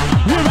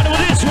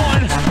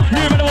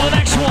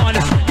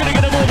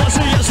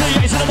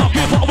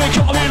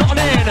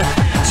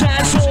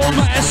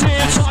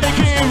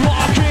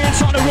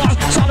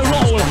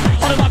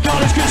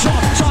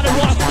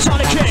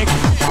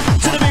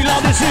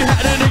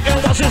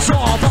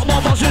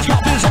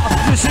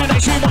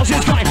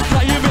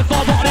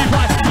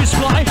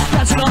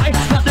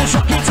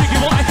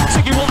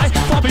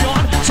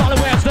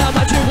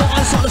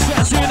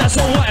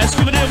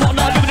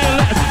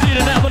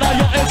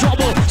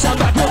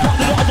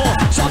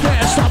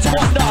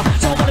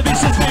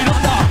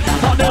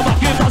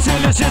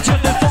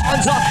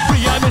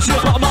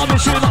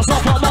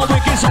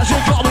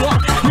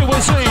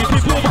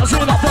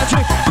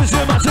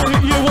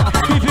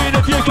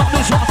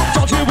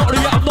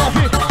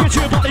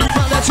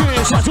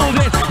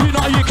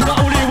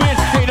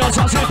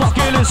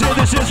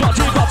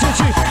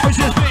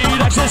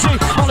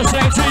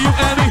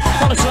 Emmy,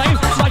 on the same,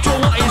 like your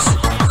ways.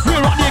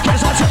 We're on the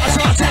against our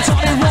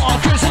tiny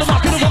rock. Kids in the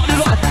back of the body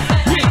like.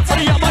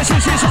 Yeah, my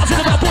sister's out to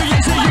the back, boy, you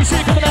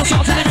see, coming out,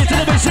 out to the mid, to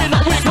the base,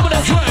 now we're coming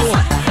out through.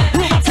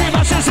 We're my team,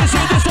 my sister's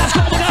in this, that's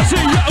coming out to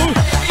you.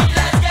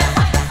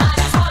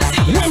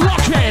 We're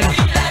rocking.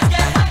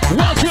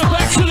 Welcome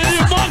back to the new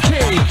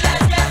monkey.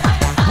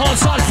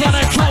 Outside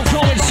planet,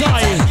 go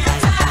inside.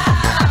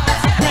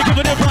 We're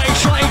giving it a break,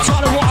 shake,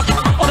 trying to rock.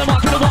 On the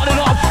mark of the body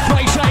up,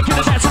 break, shake, in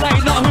the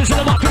detonate, now who's in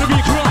the mark of the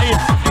be great.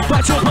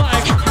 Back to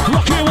back,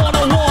 rocking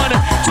 101.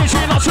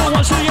 Teaching us to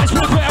once the yes,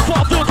 prepare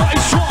for the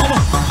bass drum.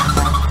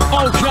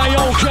 Okay.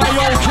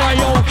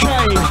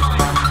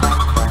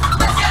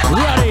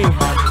 Ready.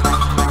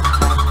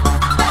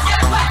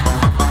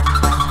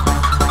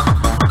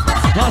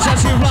 As I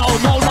see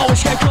round, no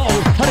escape goal.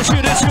 And the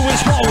shooter to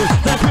his goal.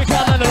 They're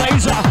quicker than the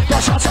laser.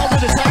 Got shots out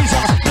with a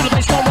taser. To the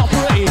base go up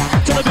free.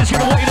 To the bitch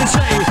gonna wait and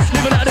see.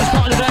 Living at this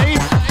part of the day.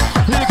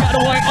 We got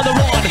away on the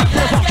run. For the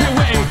fucking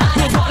way.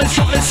 For the part that's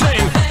trying to see.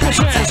 Good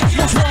chance,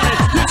 most wanted.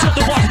 You took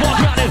the walk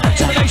at it.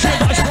 To the nation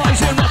by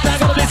surprising. Not there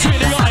gonna be between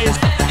the eyes.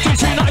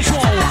 DJ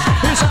NITRO.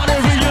 It's hard to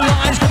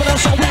realize. Coming out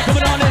so weak,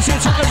 coming on this.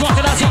 It's hard to rock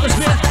it out to the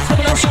spin.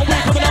 Coming out so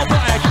weak, coming out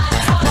back.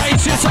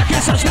 18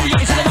 seconds, that's the 8 in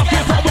the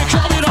bucket. But we're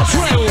coming up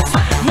through.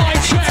 Mic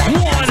check 1,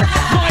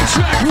 mic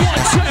check 1,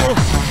 2.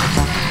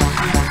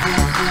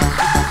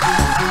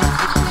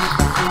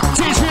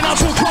 DJ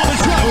NITRO coming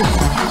through.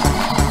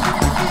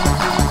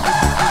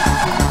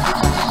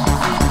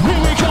 Here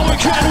we go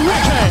again,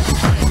 wicked.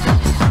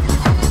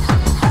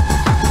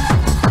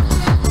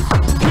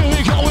 Here we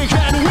go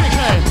again,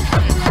 wicked.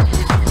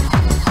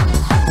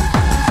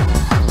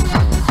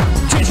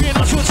 DJ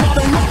NITRO trying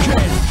to rock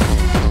it.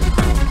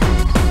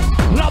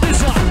 Now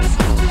this one.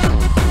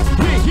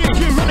 You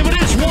ready for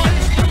this one?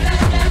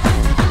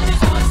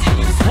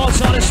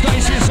 Outside the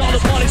stations, all the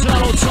bodies are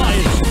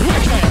outside.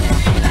 Wicked.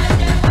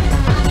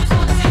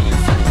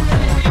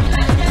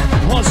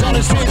 Outside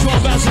the stage,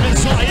 one bouncing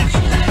inside.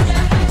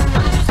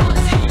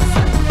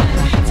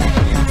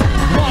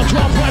 Mark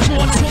drop pressure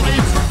on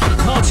time.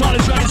 Outside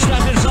the train,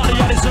 stand inside the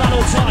yacht, it's not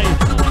outside.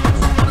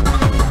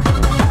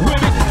 We're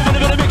in a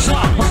bit of mix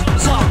up.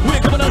 So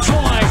we're coming to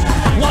try.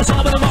 What's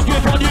up in the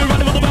market on you?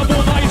 Ready for the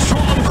bamboo bass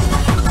drum.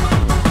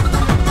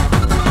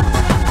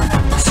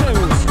 2,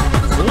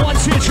 1,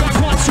 2, track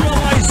 1, 2,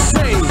 I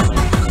see.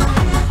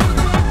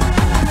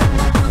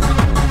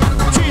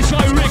 DJ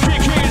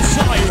RICKI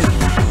inside.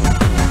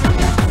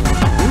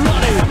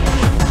 Ready.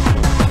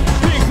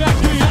 Big back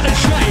to the other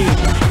shade.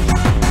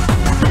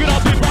 Pick it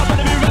up, big back, and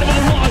be ready for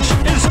the rush.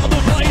 Inside the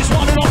place,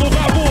 running off the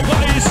bamboo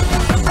bass.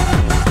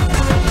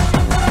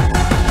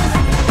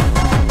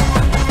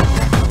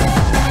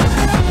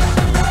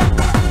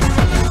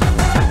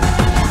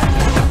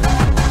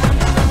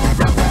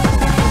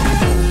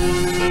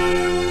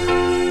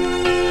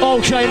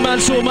 Okay, man,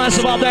 so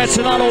massive up there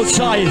tonight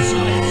outside.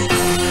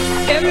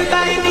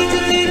 Everybody needs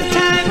a little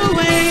time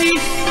away.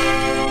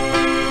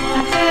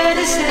 I'm there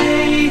to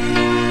say.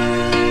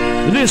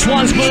 This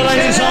one's for the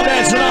ladies out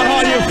there tonight.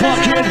 How you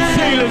fucking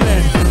feeling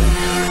it?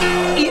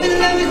 Even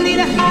lovers need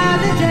a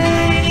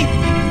holiday.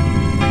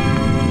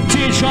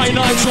 DJ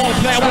NITRO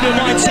player, would you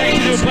mind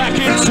taking you back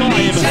in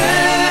time?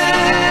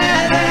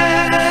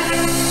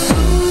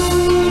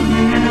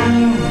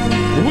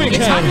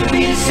 It's hard for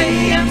me to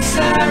say I'm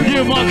sorry.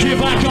 You monkey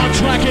back on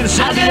track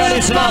inside the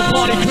edits of our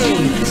party crew.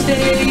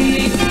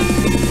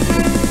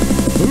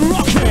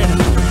 Rockin'!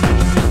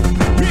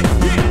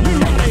 You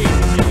ready?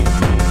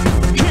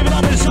 Keep it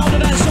up inside of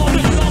that song,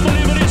 this is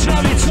unbelievable, it's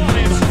having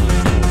time.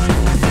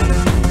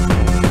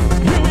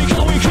 Here we go,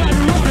 we get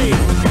ready.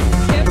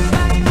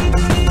 Everybody needs a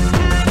little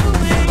time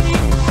away.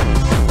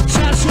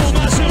 Sounds so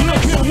massive,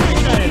 looking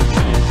wicked.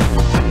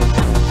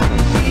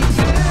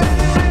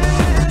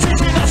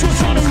 DJ NITRO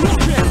trying to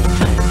rock it.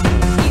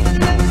 Even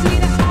lovers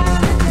need a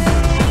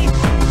holiday.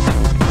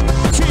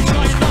 DJ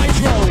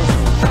NITRO.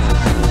 Far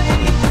away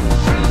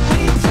from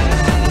each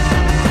other.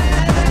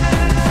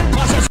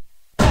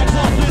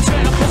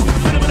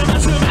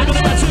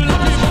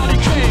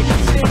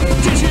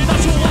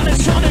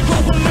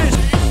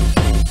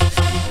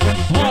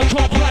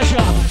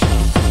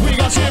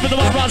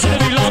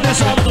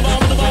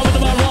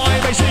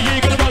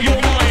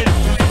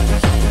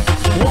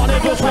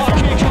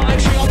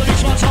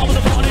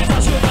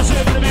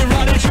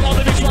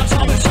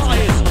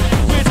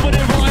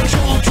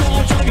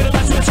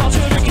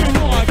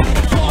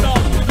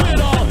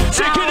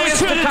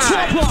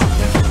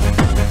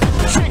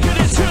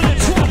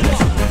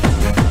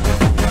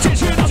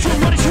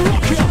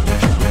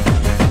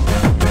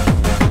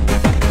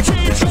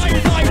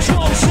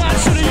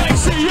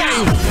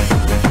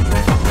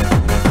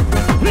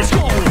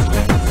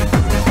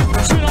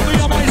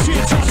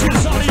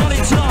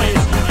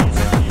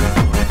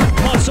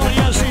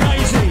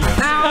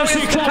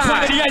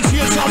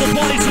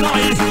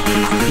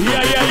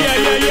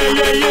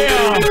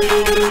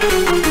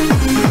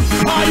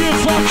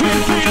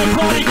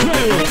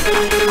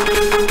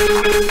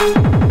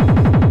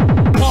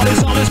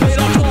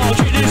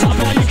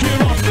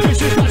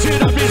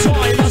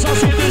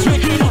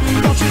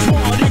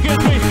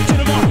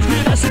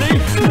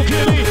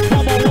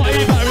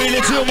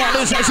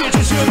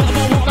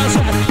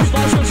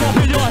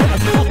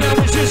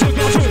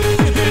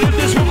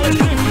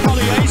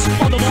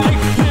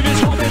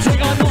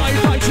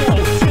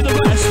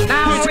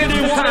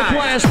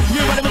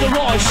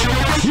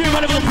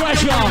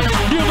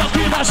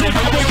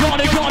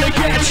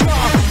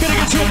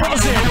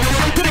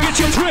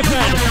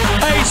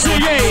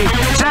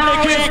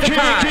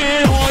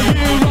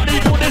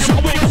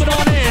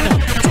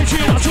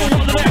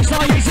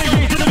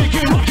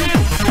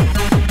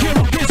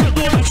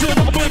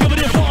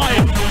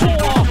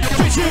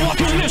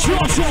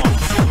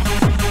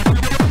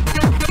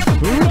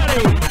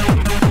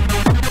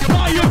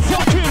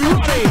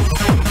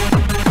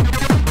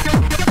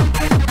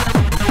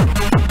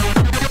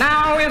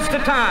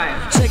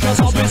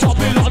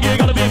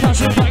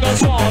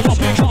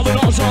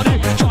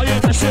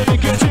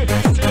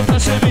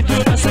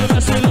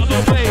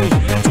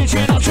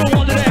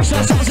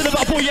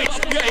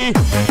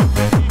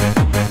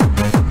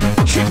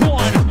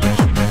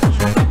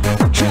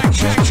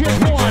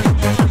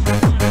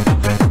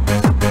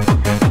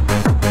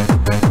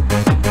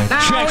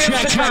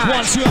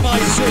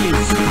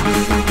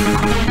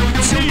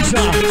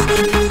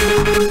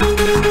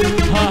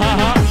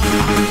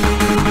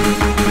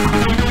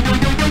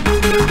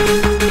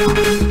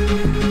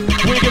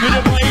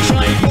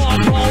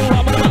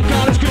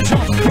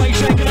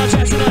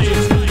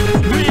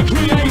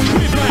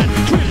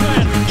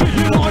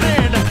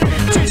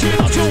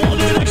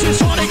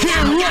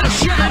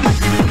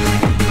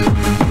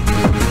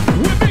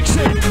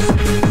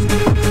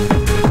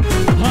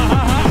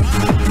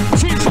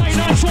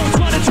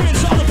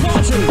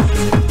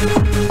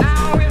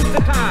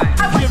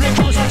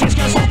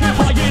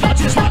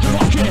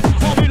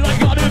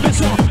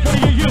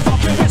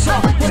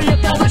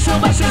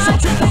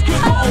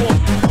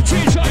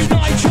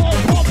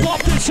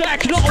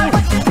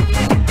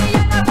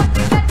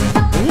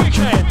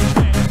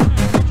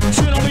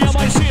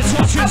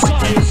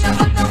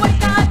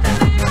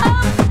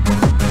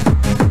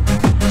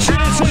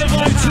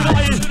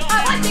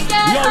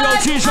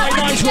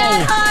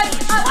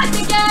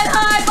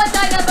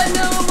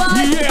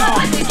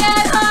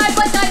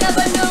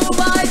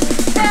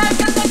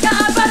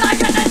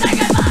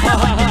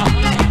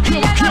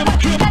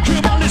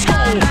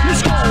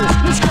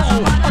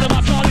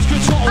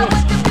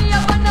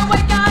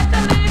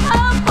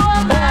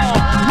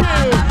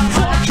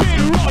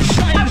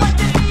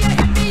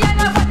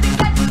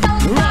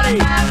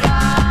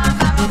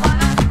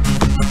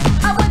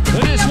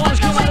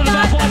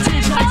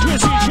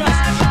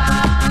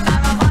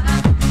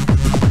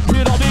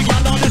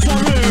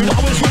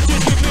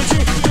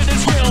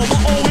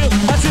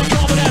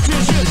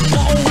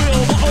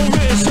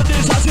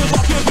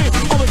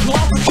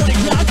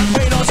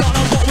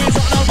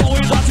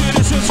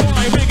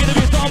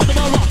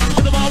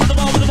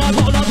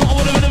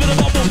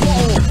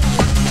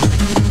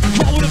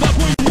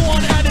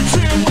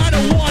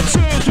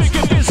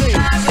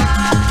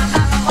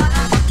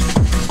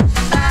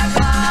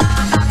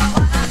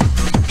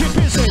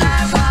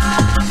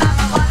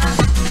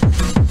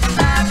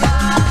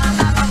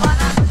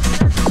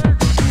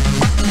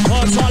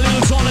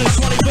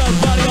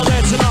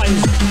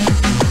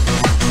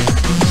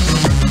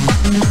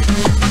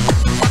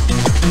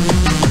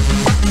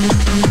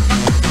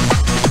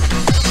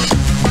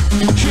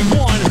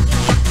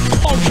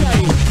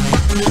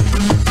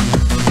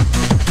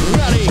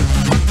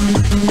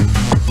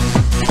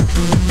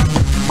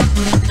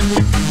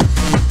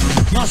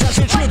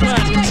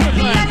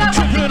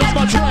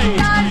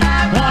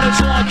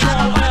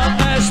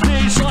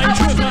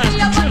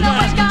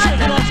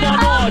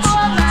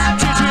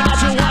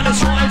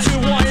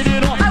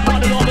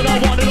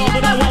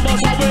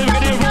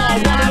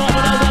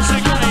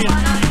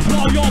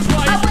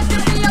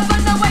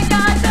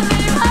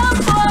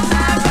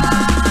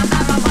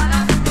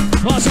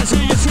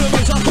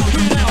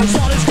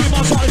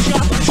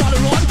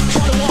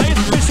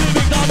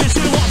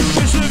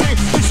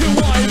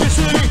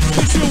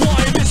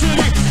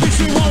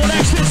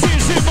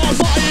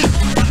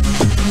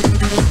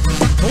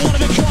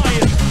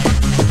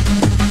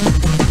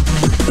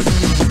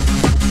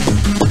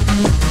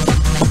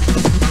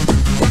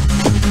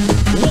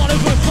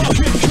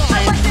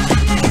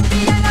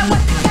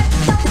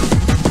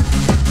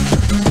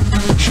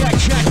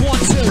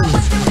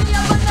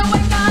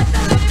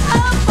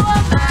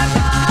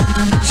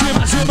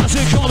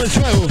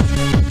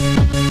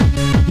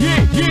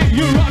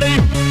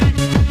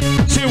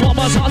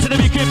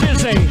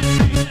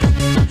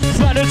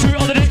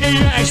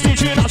 NITRO,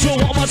 DJ Nitro,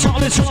 one more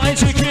time, it's trying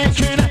to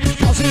kick in.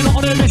 Buzzing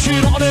on a mission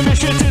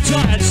to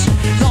dance.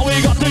 Now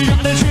we got the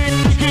energy,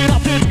 get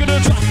up there, get a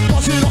drop.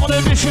 Buzzing on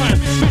a mission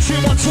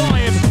one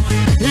time.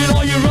 You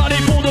know you're ready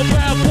for the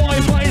bad boy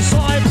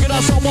baseline. Get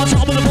us on one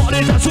time with the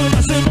body, that's the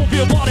massive of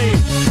your body.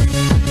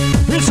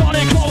 It's on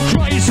it, go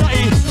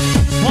crazy.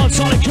 On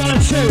Sonic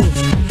Cannon 2.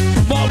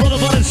 My brother,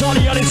 it's on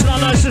the end, it's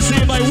not nice to see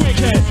you, mate,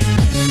 wicked.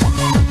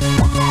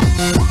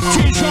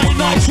 DJ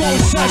Nitro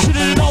session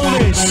in all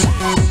this.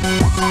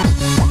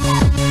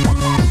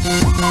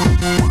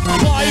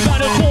 5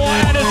 and a 4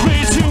 and a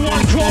 3, 2,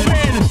 1, come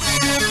in.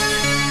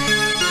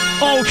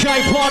 Okay,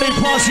 party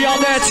posse out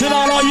there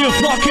tonight, are you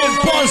fucking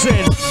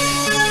buzzing?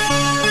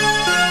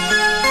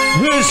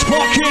 Who's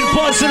fucking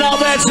buzzing out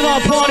there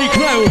tonight, party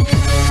crew?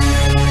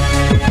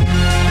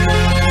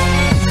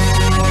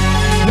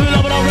 Who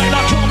love it, I reckon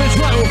that coming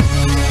through.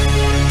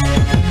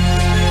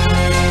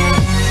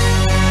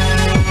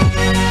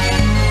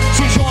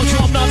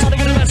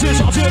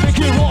 I'll do a big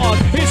you wrong.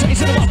 It's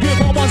easy to rock you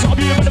for once. I'll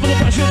be ready for the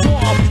pressure's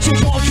warm. She's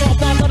wrong, drop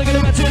down, not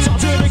gonna message. I'll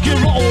do a big you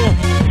roll.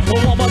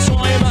 One more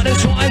time, and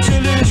it's trying to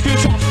lose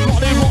control.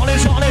 Rolling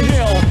on the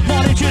hill.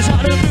 Money just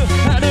had a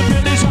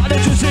business, had a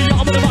juicy.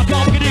 I'm gonna back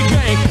up, get it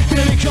gang.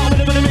 Gonna be coming,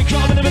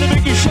 gonna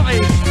make you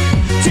shine.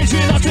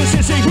 Teaching not to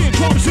see, here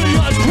comes the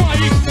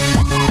earthquake.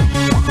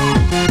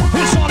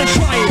 It's on a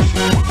shine.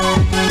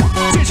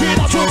 Teaching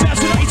not to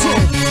destinate.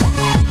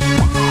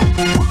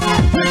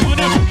 We're doing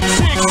it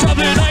 6,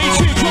 7, 8.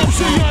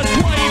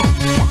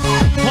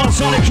 On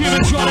Sonic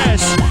Human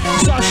Trotters,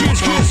 so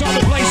she's kids on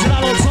the place and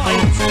all time.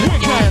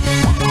 Wicked.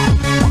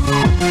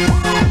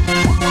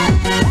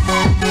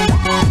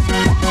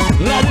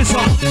 Love this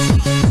one.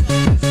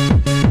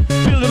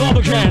 Build it up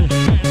again.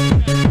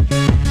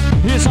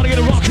 Here's how to get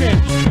it rocking.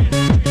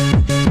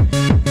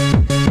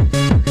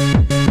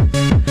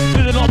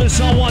 Build it up this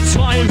on one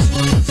time.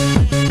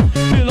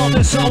 Build up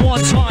this on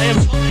one time.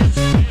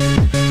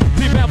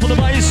 Prepare for the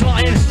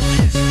baseline.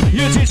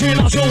 You DJ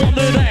Nitro on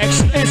the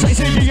next. It's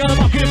easy, you're gonna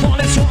rock it on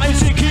its time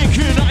to kick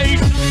your night.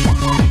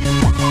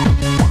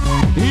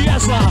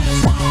 Yes, sir.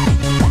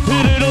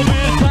 A little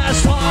bit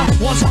faster.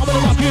 One time with a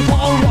rock it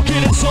ball,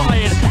 rocking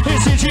inside.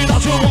 It's DJ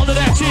Nitro on the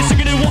next. It's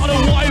gonna want a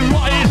wide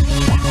ride.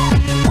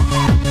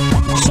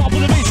 Stop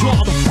with the beat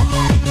drum.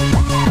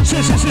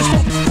 Stop.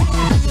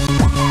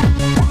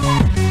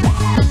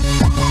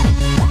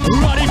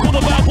 Ready for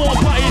the bad boy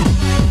play.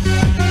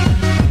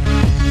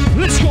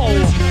 Let's go.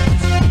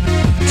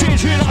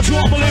 DJ Nitro,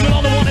 I'm believing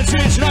on the one and two,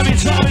 and I've been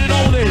timing in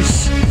all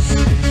this.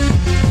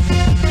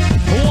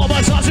 One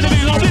more time to the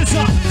beat, love this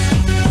up.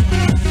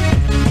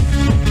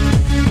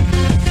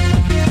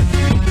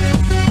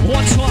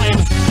 One time.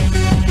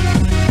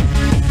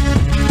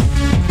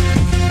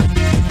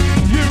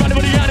 You ready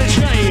with the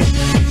energy?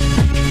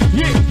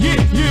 Yeah,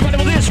 you ready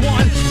with this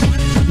one?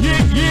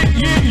 Yeah,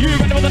 you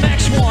ready with the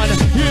next one?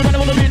 You ready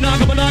with the beat,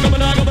 naga,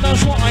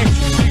 that's right.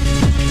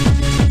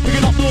 Pick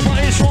it up the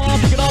bass,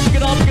 pick it up,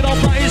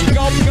 bass, pick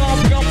up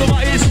the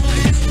bass.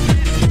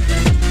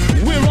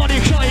 We're on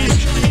your case.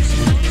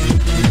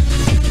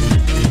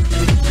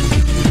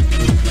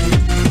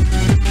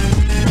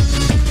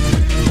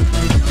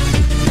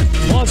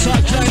 One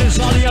side cleaners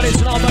on the edit,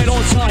 and I'll made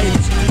on tight.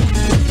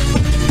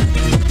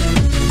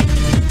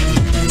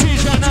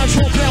 DJ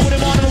Nitro playing with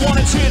him on the 1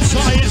 and 2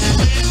 inside.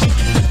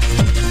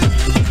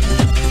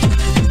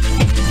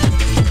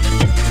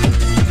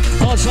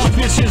 Outside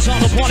bitches on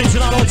the party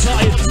tonight on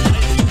tight.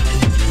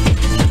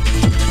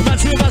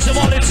 Massive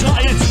on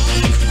inside.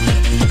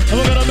 And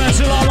we're gonna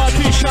mental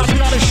R.I.P.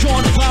 champion out of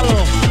Sean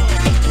Farrell.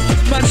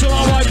 Mental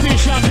R.I.P.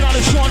 champion out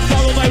of Sean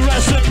Farrell. May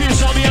rest in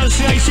peace on the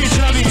LCAC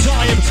to every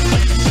time.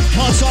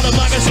 Outside the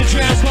magazine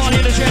jazz party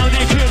in the jail,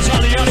 the kids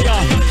on the area.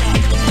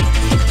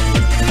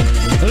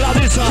 Love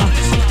this up.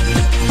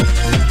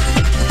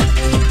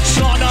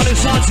 Starting on this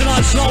side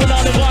tonight, slowing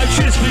down the vibe,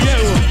 cheers for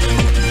you.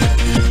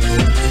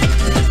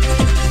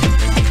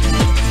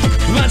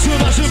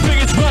 Massive bring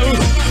it through.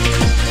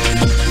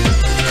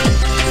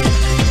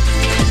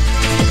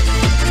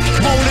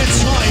 Hold it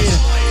tight.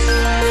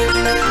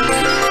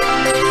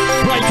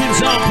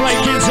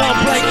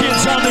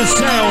 Breaking's on the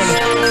sound.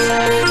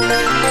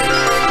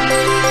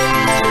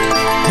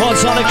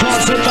 What's on the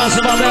constant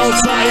massive on the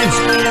outside?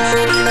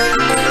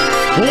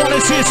 What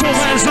is it, two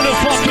hands to the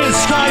fucking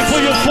sky for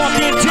your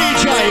fucking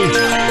DJ?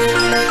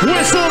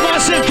 Whistle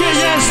massive, get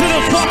your hands to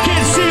the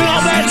fucking scene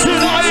out there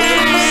tonight.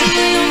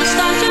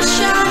 Start to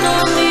shine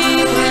on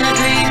me when I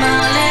dream a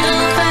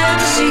little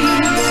fantasy.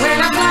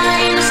 When I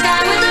fly in the sky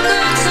with a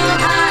bird so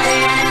high,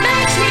 it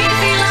makes me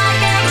feel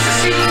like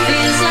ecstasy.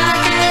 Feels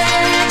like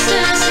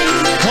ecstasy.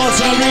 What's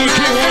up,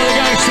 RICKI, one of the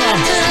gangster?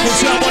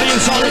 What's up, buddy,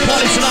 inside the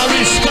party tonight?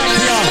 Respect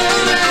ya.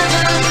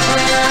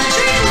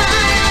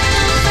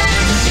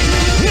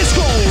 Let's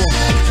go.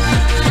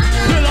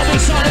 Build up the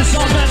sound, it's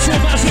on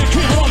massive,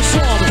 keep it on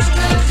strong.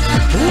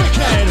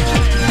 Wicked.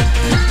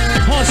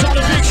 What's on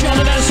the big shot,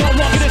 and then start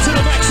rocking it to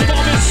the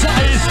maximum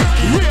inside.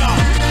 Yeah.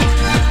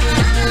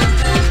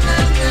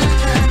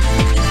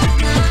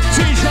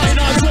 DJ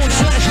Nitro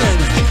session.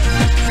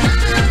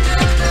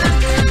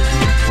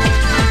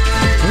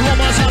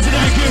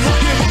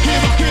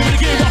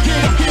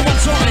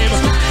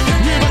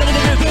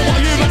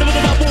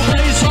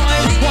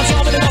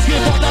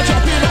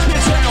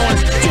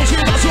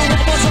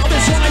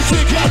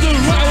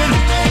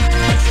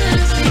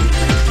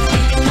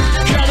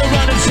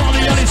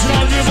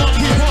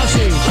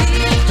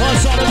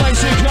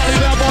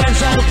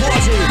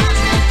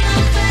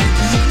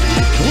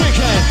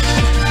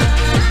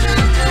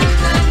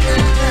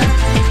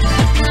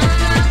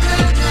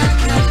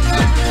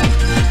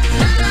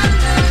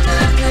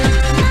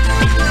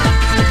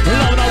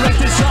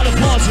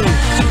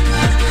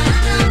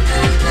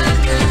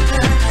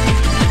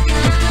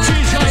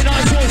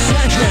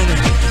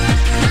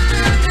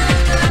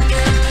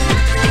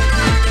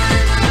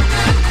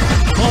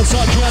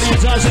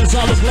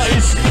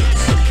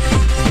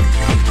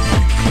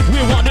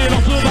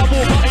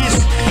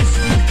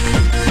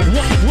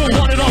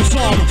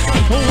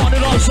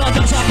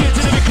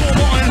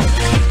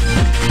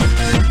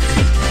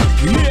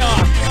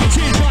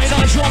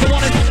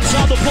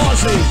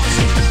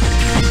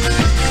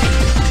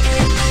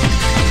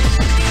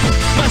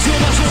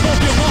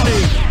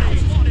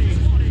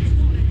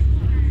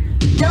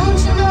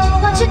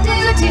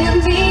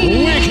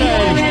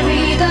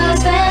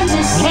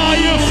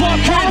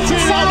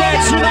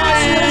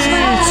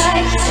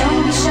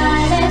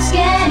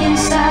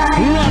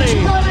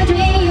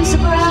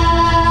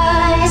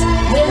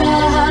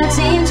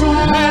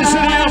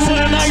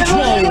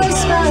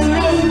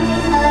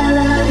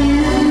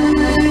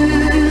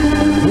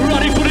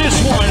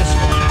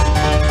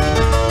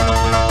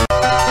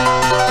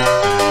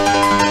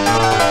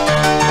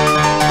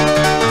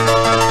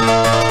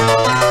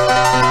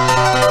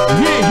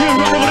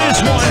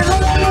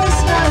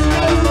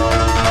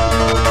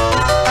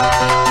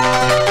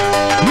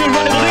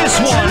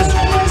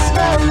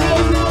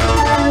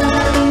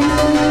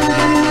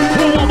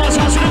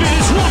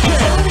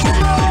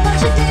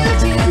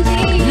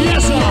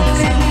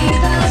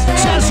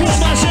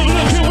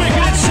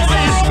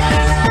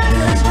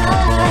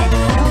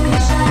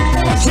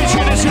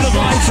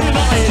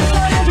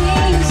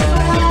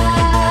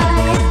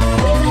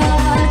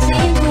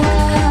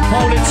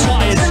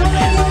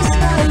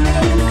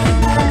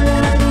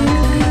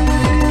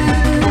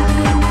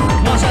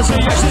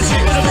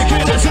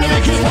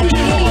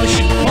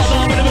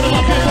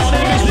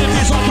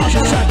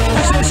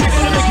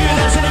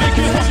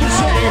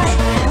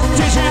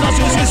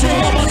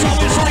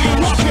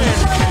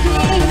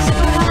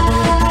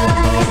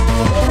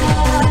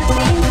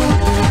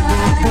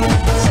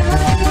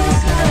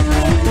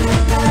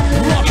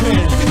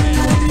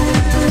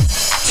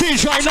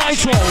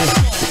 NITRO.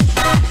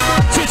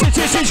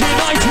 DJ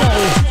NITRO.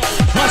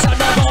 What's that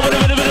now?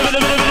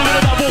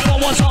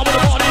 One time with the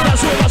body,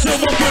 that's it,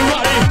 walking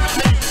running.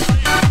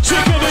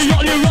 Sick of it,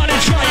 you're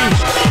running train.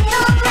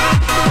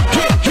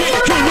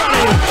 Keep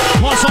running.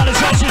 One side is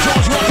Chelsea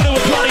George, rocking it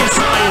with bloody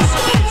size.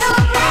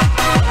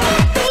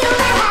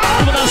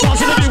 But that's not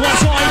to be one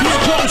time,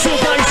 you're close to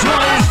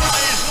baseline.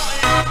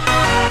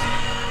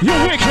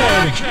 You're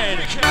wicked.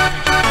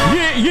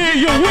 Yeah,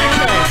 you're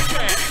wicked.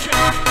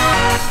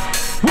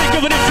 We're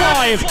giving it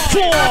 5,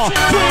 4,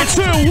 3,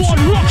 2,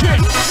 1, rock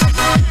it.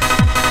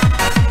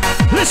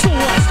 Listen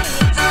what?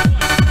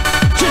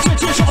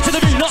 Shot to the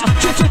beat, shot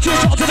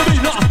to the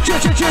beat,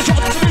 shot to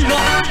the beat.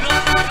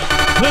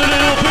 A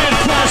little bit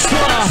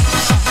faster.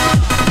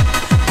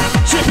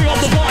 Chipping off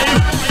the vibe.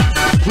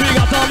 We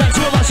got down back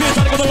to a machine,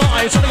 turning on the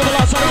line, turning up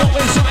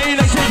inside.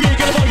 Next thing you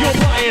get about your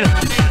brain.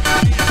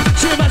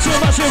 Two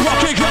massive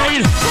rocket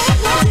grade.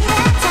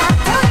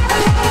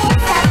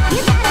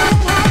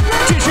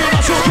 Teaching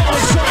us your go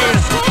insane.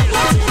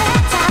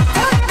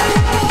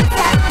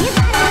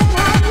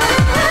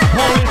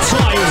 Hold it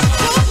tight.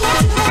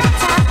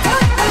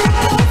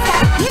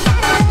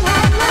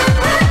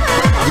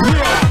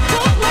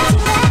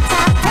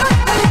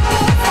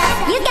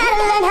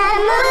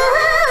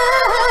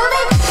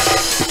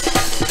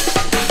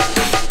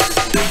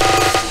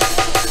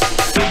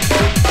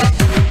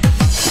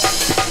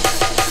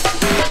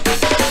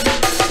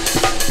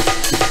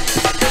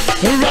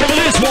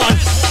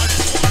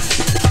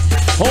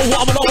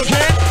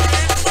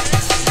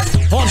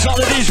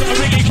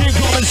 RICKI King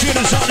coming soon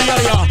inside the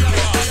area.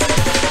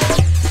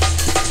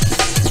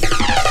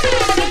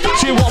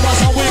 See what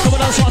was on, we're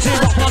coming on, starting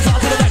rock my out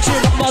to the next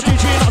year. My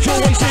DJ, not your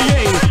way, see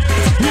ye.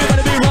 You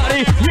better be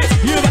ready,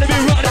 you better be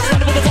ready for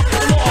the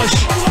fucking launch.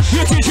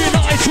 You DJ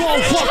NITRO,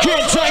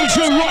 fucking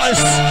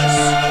dangerous.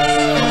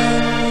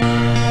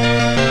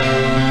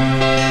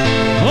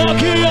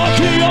 Okay.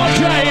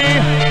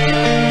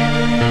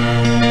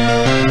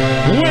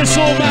 We're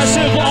so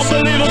massive,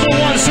 unbelievable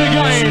once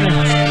again.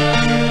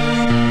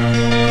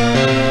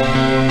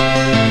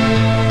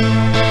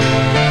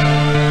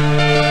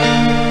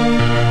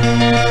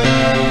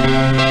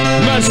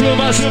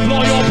 Massive,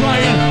 blow your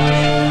brain.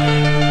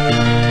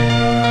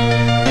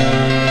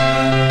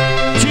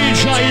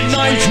 DJ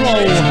NITRO.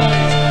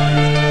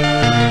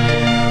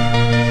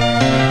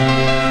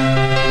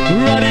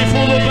 Ready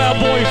for the bad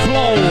boy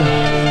flow.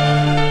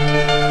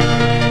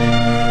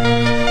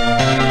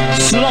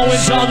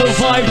 Slowing down the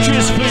vibe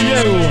just for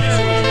you.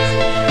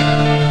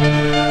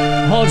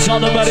 Odds on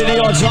the melody,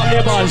 odds on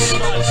the buzz.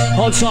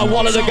 Odds on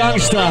one of the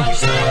gangster.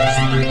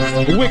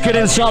 Wicked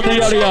inside the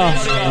area.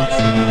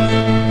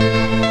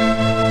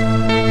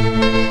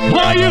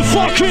 How you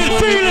fucking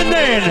feeling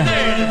then?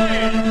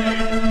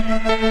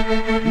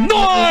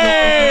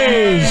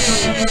 Noise!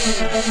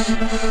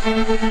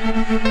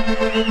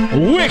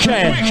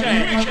 Wicked!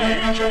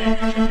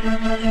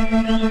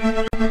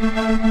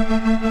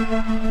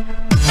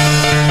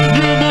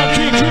 New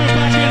monkey crew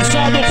back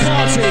inside the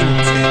party.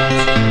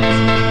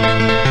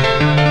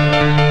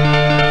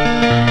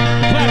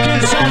 Back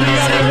inside the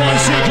area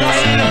once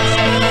again.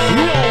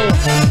 Yo!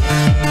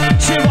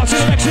 See what's in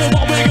the next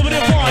one, we're giving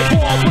it 5,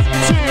 4,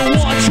 2,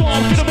 1,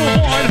 drop, get a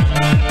move on.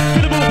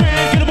 Get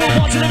a move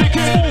on to the big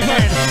keep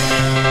moving.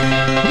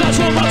 That's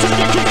what I'm to the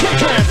big keep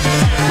kicking.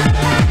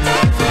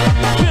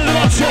 Build it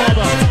up, Sean.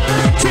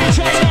 DJ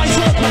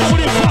NITRO, power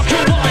in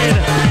fucking line.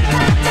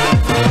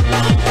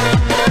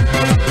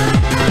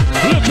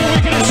 Look how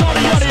wicked inside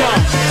the area.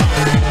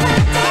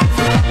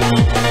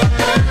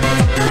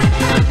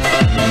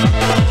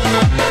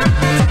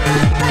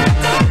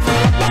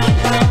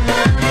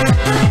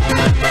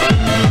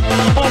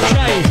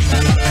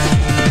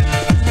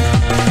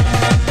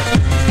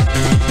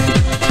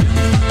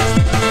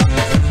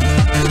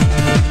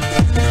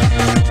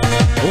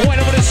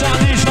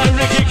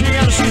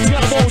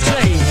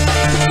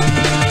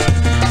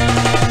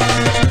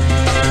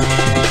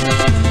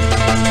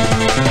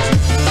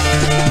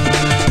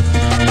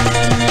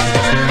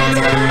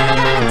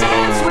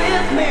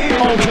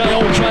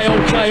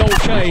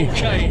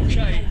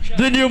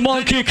 The new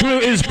monkey crew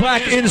is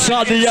back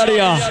inside the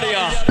area.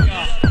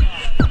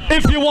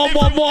 If you want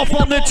one more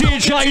from the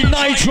DJ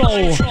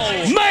NITRO,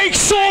 make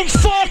some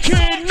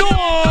fucking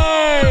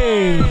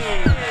noise!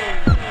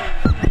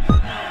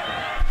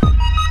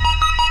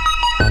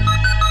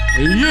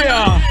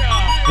 Yeah,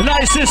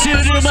 nice to see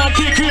the new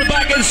monkey crew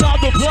back inside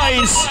the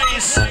place.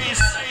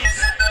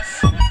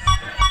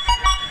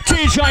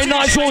 DJ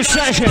NITRO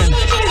session.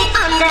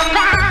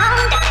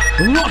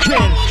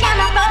 Rockin'.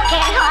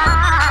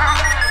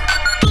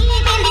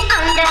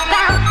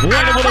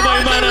 Waiting for the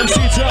way, man,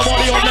 MC.S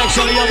body on next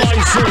on the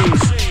MIC.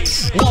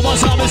 One more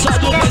time inside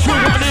the place,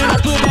 we're running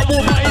up to the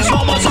more base.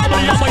 One more time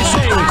on the MIC.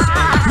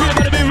 We're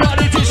gonna be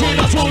ready to see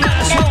that's all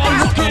that's all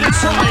rocking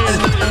inside.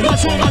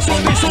 That's all we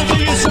saw the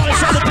inside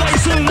the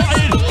place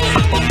tonight.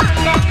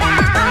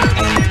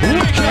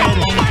 Wicked.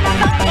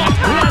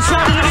 Let's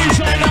run to the DJ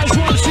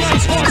NITRO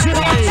stage for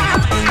tonight.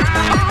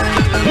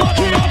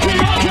 Okay.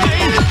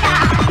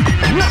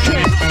 Rock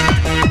it.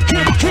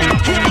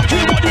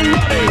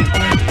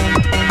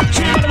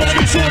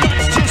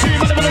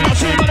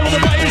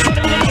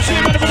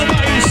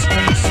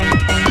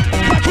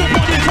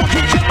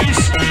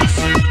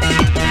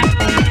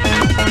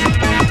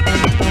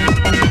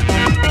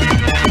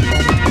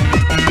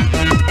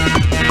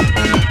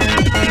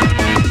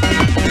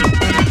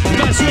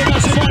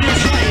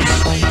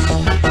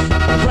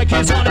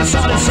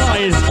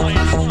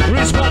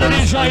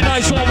 DJ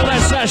Nitro for that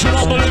session,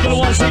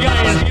 unbelievable once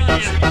again.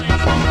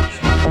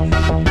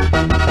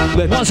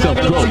 Once again,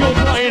 get about your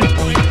brain.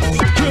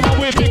 Come on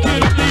with me,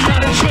 give up the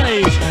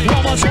energy.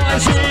 One more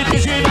time, see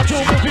DJ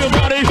Nitro with your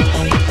body.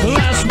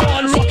 Last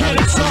one,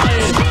 rocking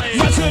inside.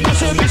 Massive,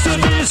 Mr.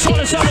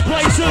 trying to set the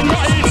place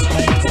alight.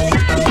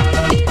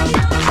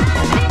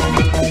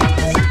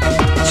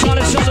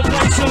 Trying to set the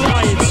place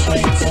alight.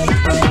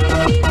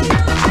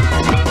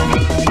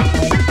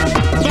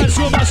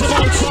 Massive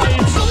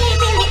outside.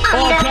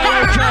 Okay.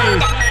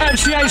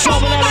 MC.S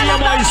over there, the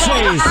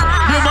MICs.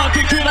 You might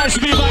be good, nice to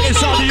be back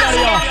inside the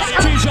area.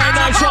 DJ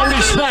Nitro,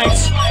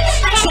 respect.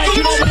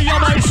 Taking over the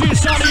MICs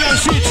down the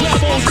MC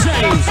Treble T.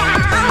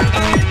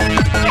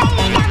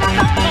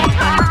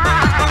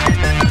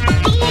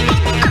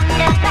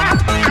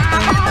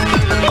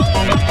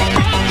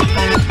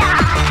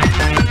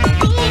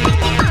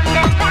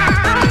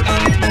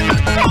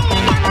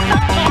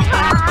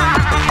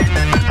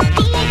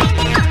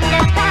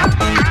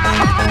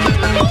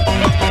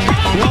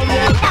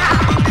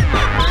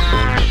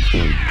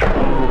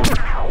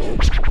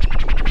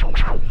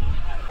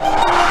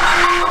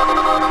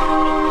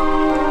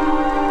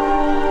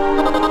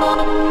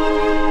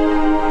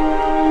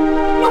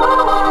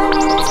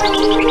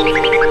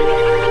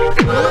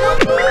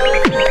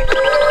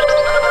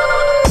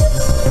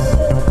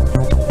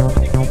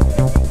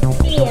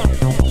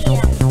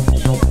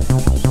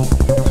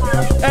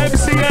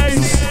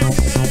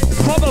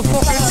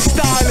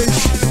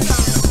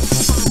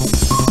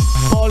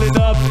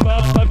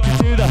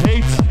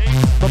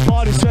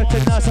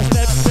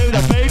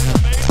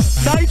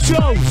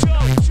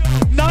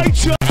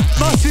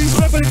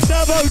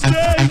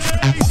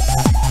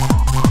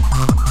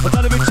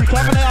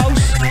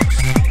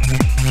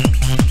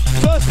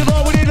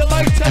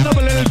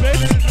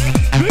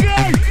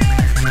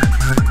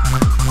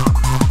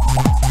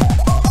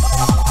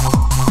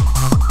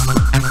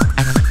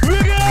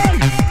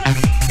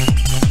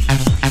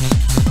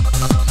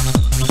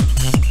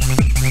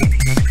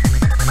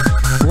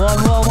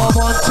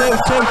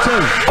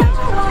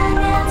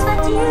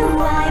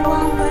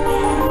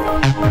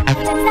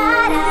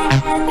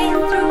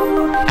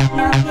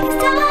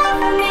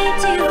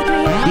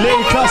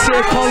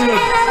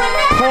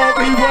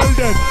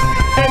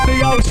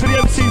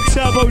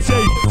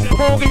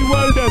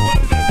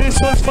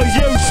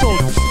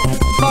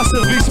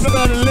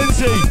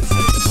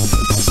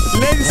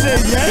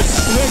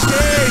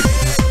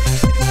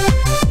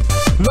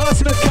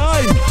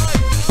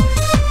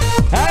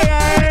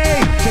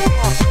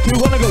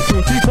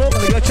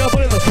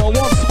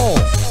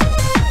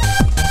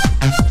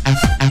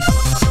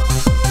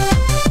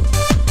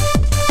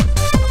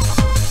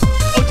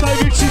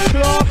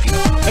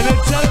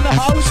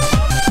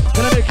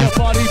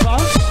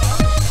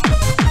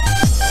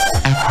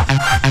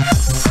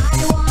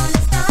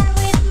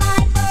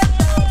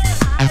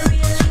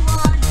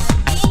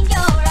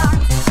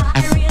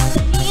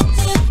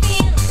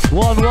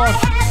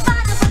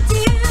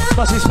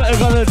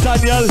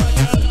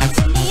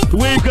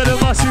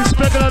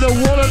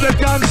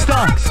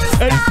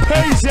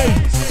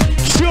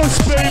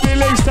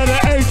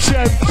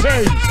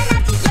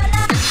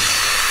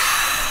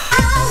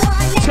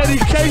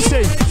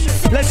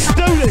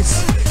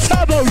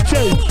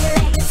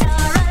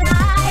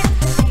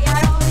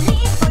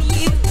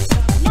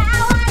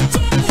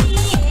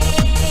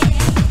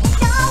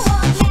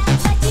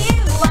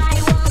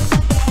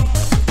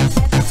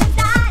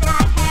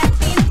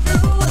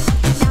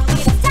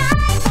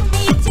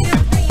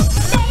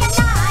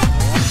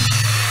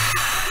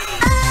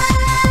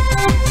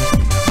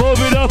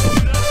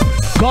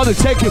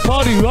 Take your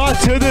party right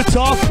to the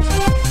top.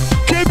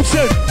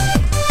 Gibson,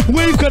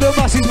 we've got a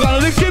massive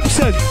man of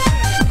Gibson.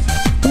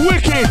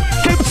 Wicked,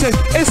 Gibson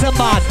is a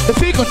man. If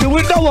he can do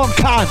it, no one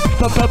can.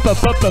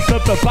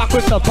 Back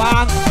with the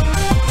bang.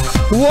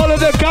 Wall of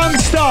the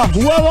gangster,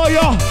 where are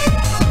you?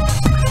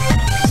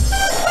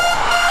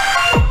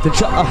 The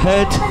shot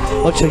ahead,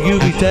 watch you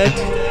be dead.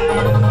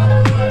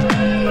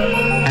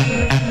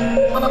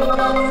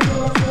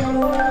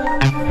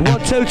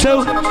 One, two,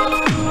 two.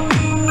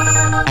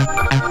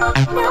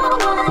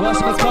 What's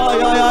my car?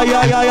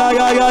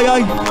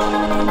 Aye.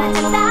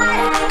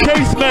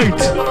 Case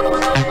mate.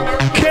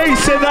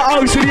 Case in the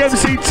house with the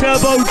MC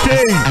Turbo D.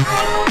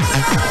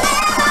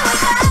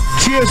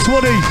 Cheers,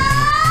 Swanee.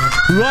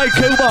 Right,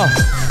 Cooper.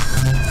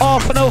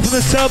 Half an hour from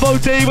the Turbo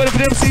D, waiting for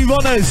the MC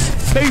Runners.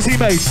 Easy,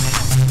 mate.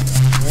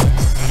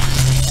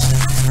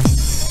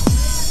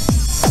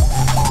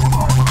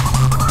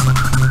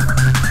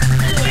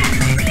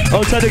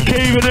 Outside the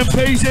Kevin and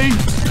Peasy.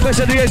 Best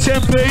of the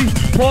SMP,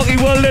 Porky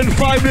Weldon,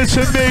 5 minutes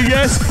from me,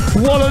 yes.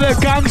 Wallet the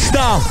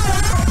gangster.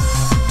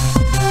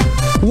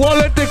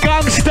 Wallet the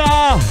gangster.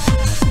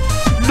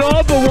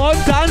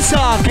 #1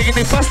 dancer.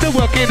 Kicking it faster,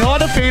 working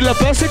harder, feel the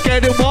best,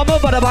 getting warmer,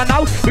 but about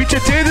now, reach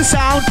it to the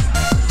sound.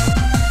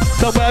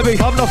 So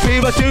baby, I'm no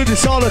fever, do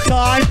this all the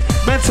time.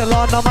 Mental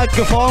on the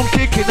microphone,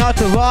 kicking out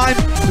the rhyme.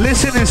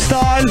 Listening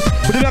style,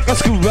 with the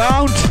records go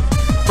round.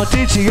 My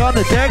DJ on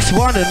the decks,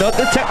 winding up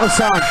the techno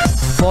sound.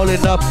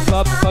 Falling up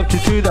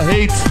to the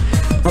heat.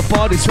 My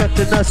body's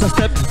sweating as I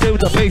step to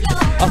the beat.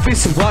 I feel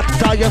so hot,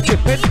 I am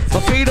tripping. My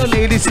feet are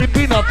nearly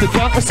slipping off the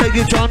ground. I say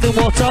you drown in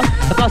water.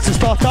 And that's the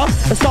starter.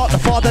 I start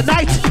for the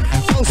night.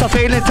 I'm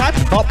feeling tight,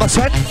 up my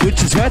sweat,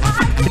 which is wet.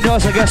 You know,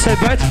 I guess I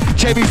bet.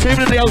 JB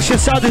Freeman in the ocean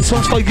side. This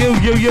one's for you.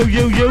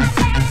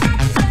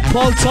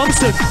 Paul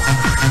Thompson,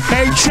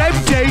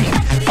 HMD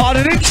on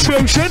an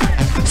intrusion.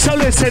 So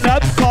listen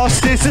up, cause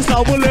this is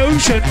no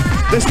illusion.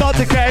 Let's start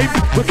the game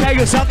with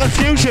chaos and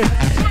confusion.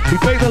 We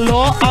break the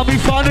law and we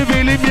find it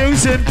really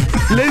amusing.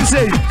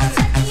 Lindsay,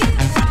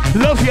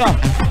 love ya.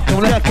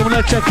 Come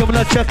on, check. Check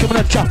it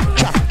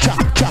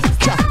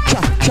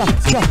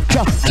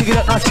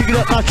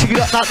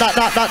up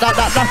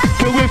now.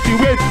 Go with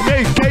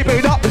me, keep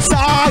it up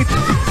inside.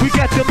 We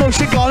get the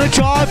motion, gonna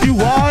drive you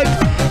wide.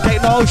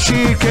 Take no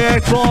shit,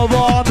 get forward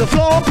on the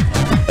floor.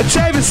 And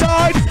shave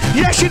inside,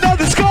 yes, you know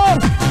the score.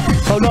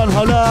 Hold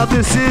on,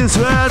 this is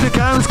where the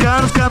comes.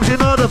 You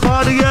know the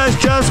party has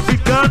just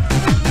begun.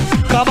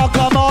 Come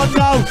on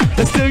now,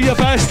 let's do your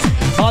best.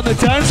 On the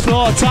dance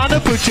floor, time to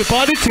put your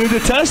body to the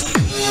test.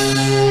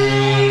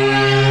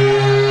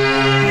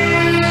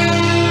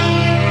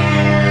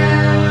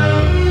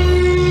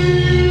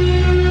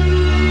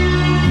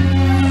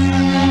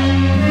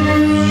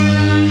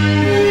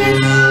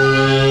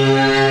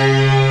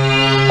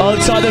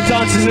 Outside the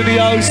dancers in the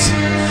house,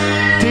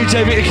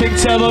 DJ Victor King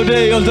Turbo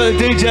D, on the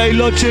DJ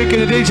Logic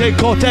and the DJ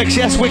Cortex,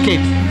 yes, wicked,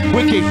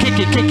 kick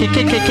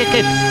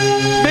it.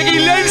 Maggie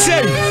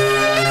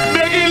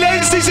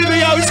Lindsay's in the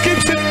house,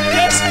 Gibson,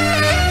 yes.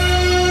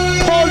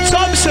 Paul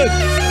Thompson,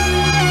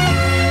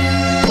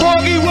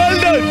 Poggy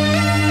Weldon,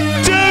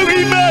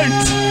 Doogie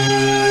mate.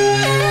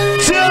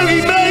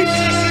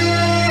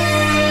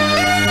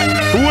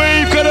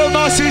 We've got a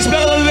massive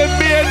better than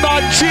me and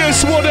my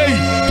Cheers Woody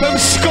from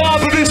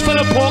Scarborough, this for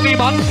the Poggy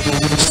man.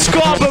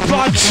 Scarborough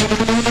bunch.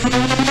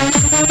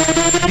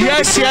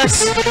 Yes.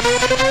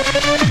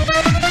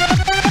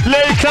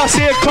 Lee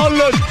Classy at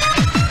Conlon,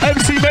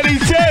 MC Benny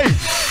T.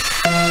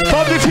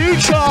 From the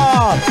future,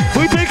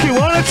 we think you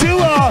want a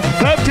tour.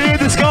 Up to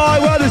the sky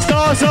where the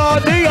stars are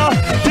near.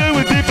 To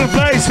a different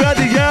place where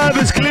the air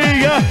is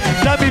clear.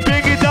 Let me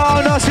bring it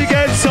down as we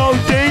get so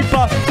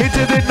deeper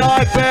into the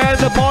night where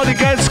the party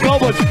gets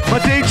going. My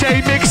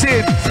DJ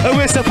mixing, and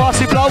with the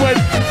posse blowing.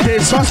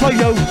 This one's for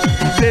you,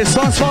 this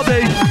one's for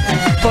me.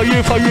 For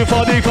you, for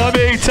me,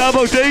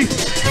 Turbo D.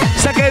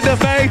 Second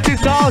of May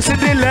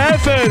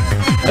 2011.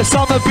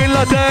 Osama Bin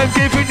Laden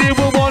giving you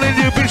a warning,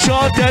 you've been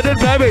shot, dead and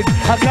buried.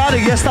 I got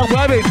it, yes, I'm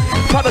worried.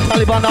 From the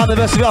Taliban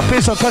anniversary of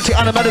peace on country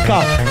and America.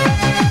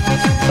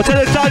 I tell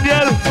you,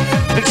 Daniel,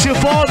 it's your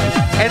phone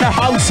in a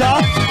house,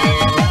 huh?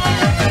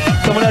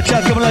 Come on,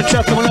 check.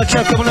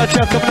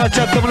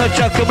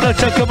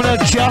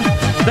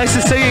 Nice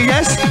to see you,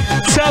 yes?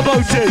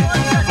 Turbo D.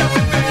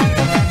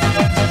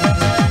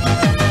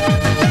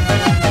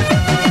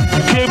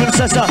 Cuban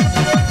Cesar.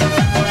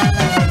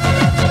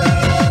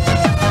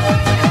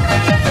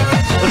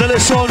 Another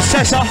Sean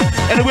Cesar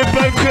and the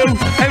Whitburn crew.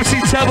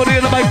 MC Turbo D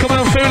and the mate coming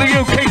on feeling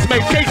you. Cake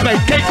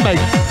mate.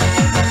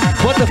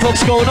 What the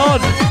fuck's going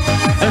on?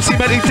 MC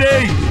Benny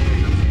D.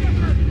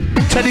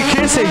 Teddy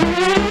Kissy.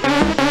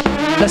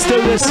 Let's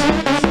do this.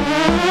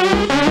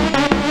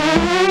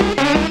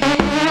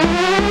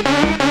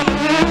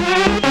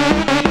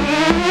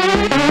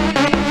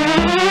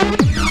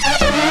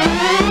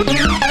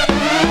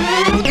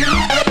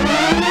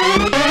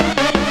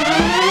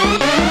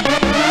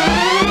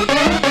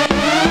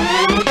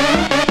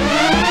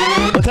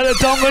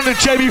 Dongan and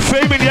JB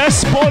Freeman,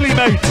 yes, Paulie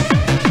mate.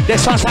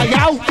 This one's for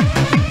you.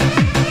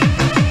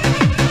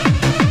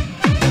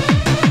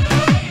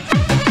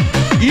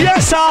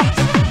 Yes, sir.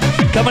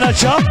 Coming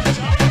at you.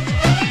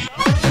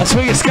 That's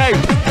where you escape.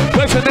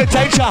 Away from the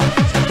danger,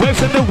 away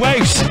from the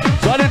waves.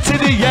 Right into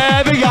the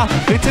area,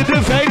 into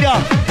the failure.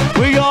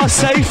 We are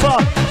safer.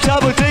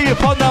 Turbo D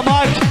upon the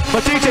mic. My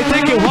DJ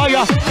think you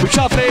higher. We're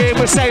traveling,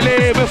 we're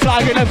sailing, we're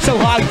flying up so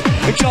high.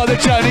 Enjoy the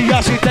journey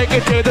as we take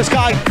it to the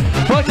sky.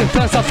 Right in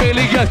first I'm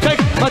feeling your kick.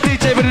 My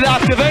DJ ready to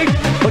activate.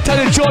 We're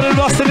telling Jordan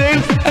Rasta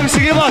Neil. MC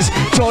give us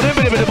Jordan,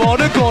 bit of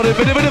border, Gordon,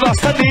 bit of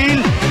Rasta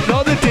Neil.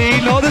 Know the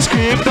deal, know the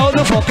scream, know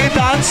the fucking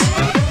dance.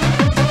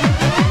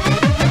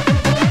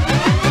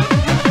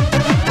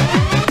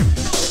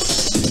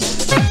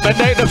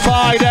 Monday to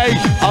Friday,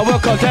 I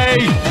work all day.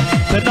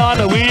 Then on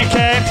the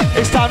weekend,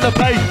 it's time to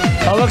pay.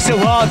 I work so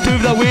hard through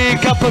the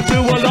week, up to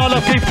a lot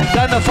of keep.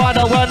 Then I find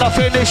out when I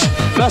finish.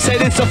 I say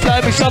it's a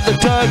flemish of the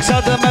Turks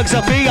and the Megs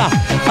of beer.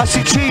 I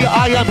see tree,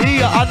 I am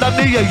here and I'm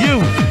near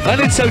you. And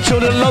it's so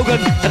children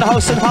Logan and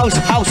house.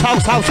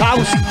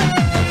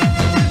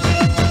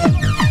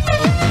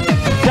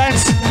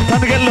 Dance,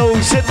 time to get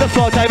loose, hit the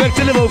floor, direct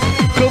to the move.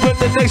 Go with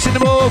the nation to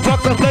move,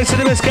 rock the place in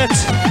the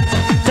biscuits.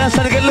 Dance,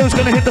 time to get loose,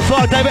 gonna hit the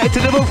floor, direct to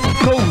the move.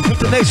 Go with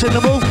the nation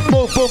to move,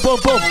 boom.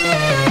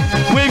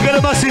 We've got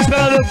a massive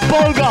smell of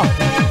Bulga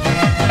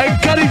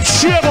and Kenny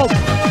Chivel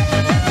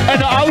in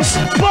the house.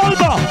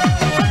 Bulga,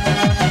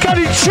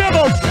 Kenny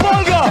Chivel,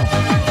 Bulga.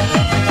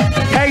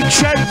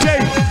 HMD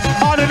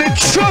on an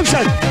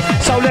intrusion.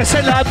 So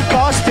listen up,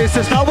 cause this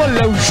is no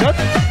illusion.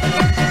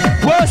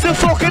 Where's the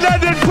fucking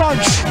ending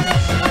brunch?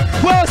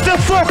 Where's the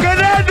fucking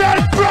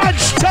ending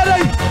brunch?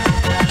 Teddy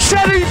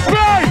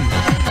Bray!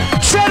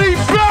 Teddy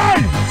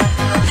Bray!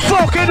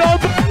 Fucking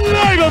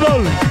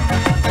unbelievable!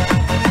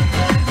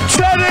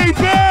 Teddy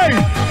Bray!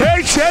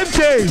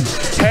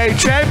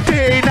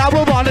 HMD! Now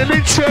we're on an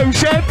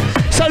intrusion.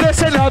 So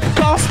listen up,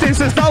 cause this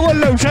is no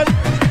illusion.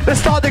 Let's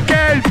start the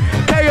game.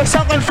 Chaos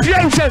and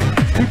confusion.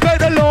 We break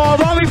the law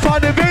and we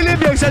find it really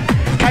amusing.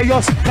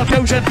 Chaos,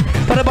 confusion.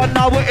 But about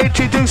now we're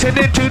introducing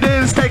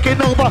intruders,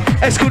 taking over,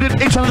 excluding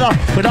each other.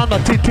 But I'm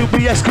not to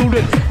be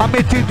excluded. I'm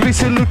in to be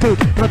saluted.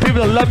 The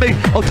people that love me,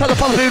 or tell the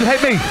people who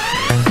hate me.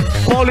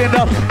 Falling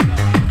up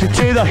to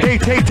do the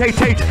hate.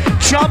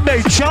 Jump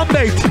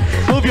mate.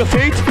 Move your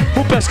feet.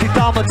 Move best get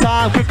down my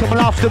time. Quick coming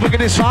off the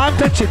wickedest rhyme.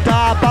 Touch it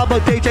down. Bubble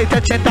DJ,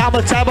 touch it down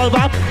my table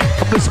rhyme.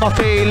 I'm losing my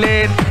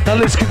feeling. Now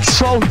lose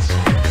control.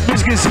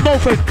 Music is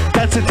moving.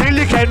 Dance until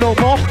you can't no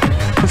more.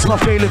 Lose my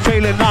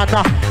feeling.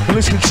 Nah.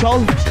 Lose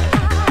control.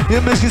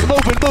 The music is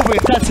moving.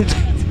 Dancing.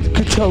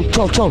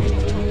 Control.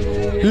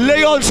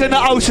 Leon's in the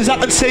house, as I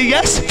can say,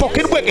 yes.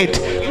 Fucking wicked.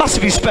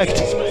 Massive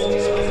respect.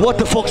 What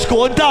the fuck's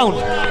going down?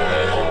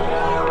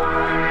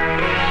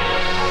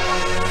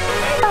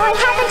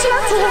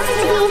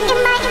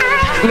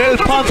 Little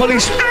Pam for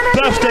his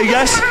birthday,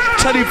 yes?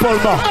 Teddy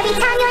Bulmer.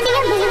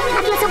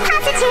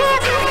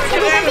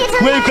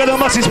 We've got a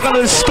massive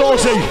brother,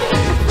 Storzy,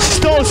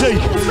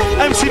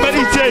 MC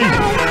Benny D,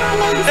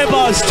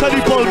 Emma's,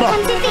 Teddy Bulmer.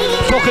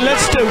 Fucking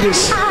let's do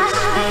this.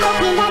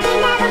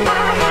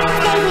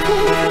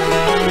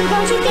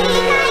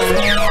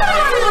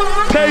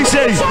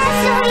 Casey,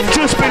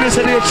 just been as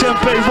an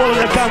HMP, one of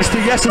the gangster,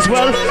 yes as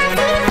well.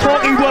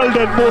 Porky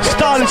Weldon, most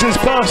stylish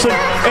person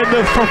in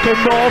the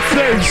fucking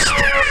Northeast.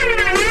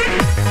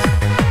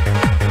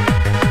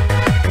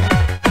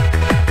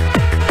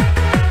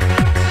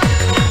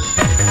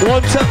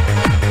 One, two.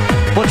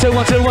 1, 2,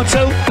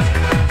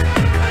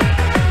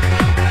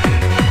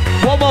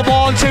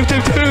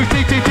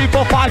 3,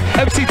 4, 5.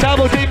 MC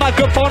Turbo D,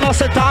 microphone, I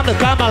said time to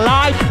come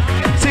alive.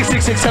 6,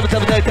 7,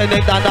 8, 9,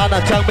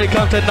 9. Tell me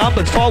count the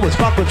numbers, forwards,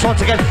 backwards,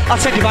 once again. I'll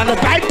send you around the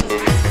bank.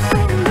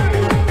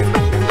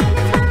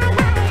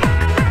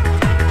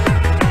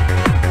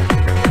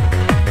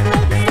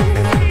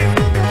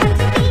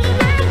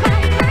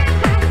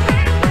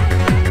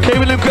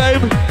 Kevin and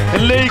Graham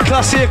and Lee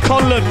Classy at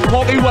Conlon,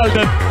 Porky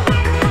Weldon.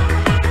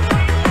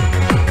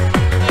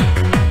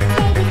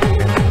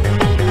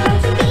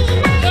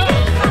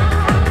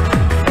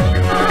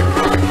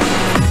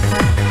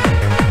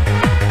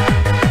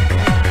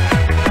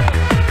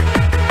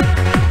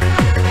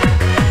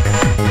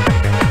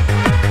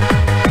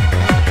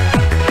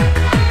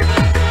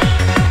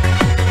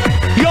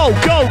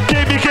 Go,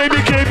 give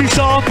me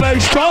some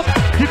bass drum.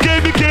 You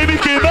give me.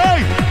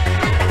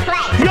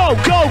 Yo,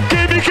 go,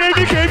 give me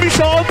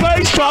some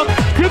bass drum.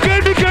 You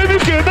give me.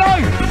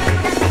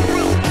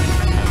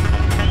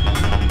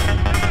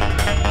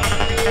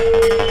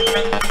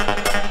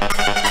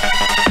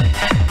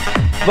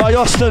 Roy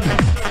Austin,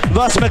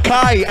 Russ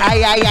Mackay,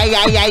 aye.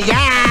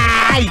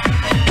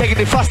 Taking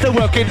it faster,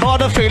 working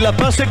harder, feel a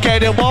person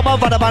getting warmer,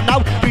 but about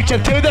now,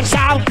 reaching to the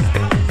sound.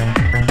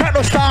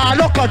 Star,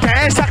 look on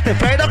dance,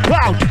 activate the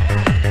crowd.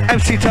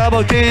 MC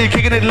Turbo D,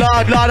 kicking it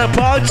loud and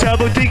proud.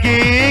 Turbo D,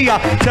 yeah.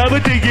 Turbo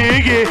D,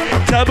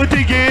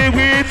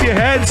 with your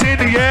hands in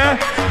the air.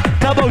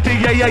 Turbo D,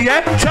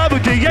 yeah. Turbo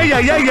D,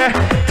 yeah.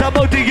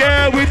 Turbo D,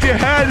 yeah, with your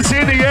hands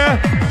in the air.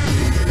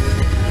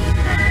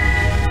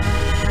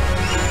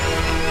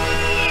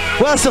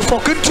 Where's the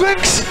fucking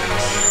drinks?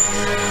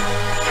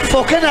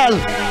 Fucking hell.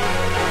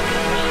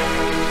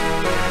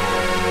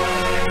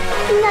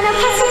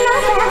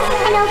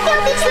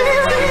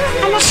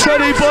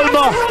 Teddy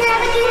Bulmer,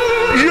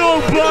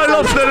 young boy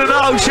love in the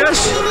house, yes?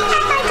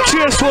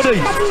 Cheers,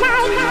 buddy.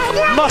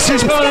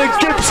 Massive brother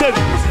Gibson,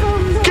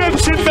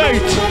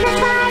 mate.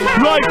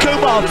 Right,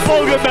 come on,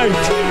 Bulger, mate.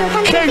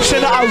 Keith's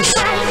in the house.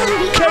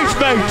 Keith,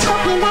 mate.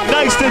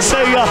 Nice to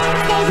see ya.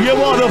 You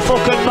are the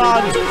fucking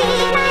man.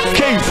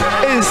 Keith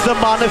is the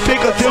man. If he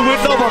could do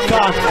it, no one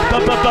can.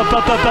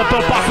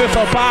 Back with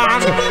a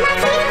bang.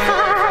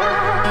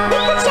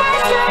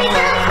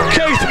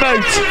 Keith,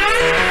 mate.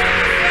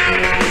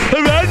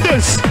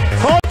 Horrendous.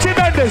 Oh,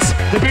 tremendous.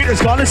 The beat is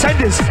gonna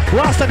send us.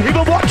 Last time he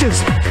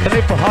watches. And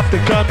if I have to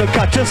come to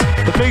catch us,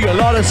 the big a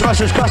lot of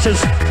smashes,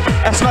 crashes,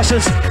 and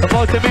smashes.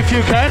 About them if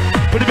you can.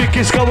 But the big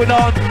is going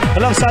on.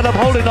 Alongside I'm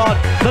holding on.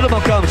 None of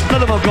them comes,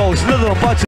 none of them goes, none of them budges.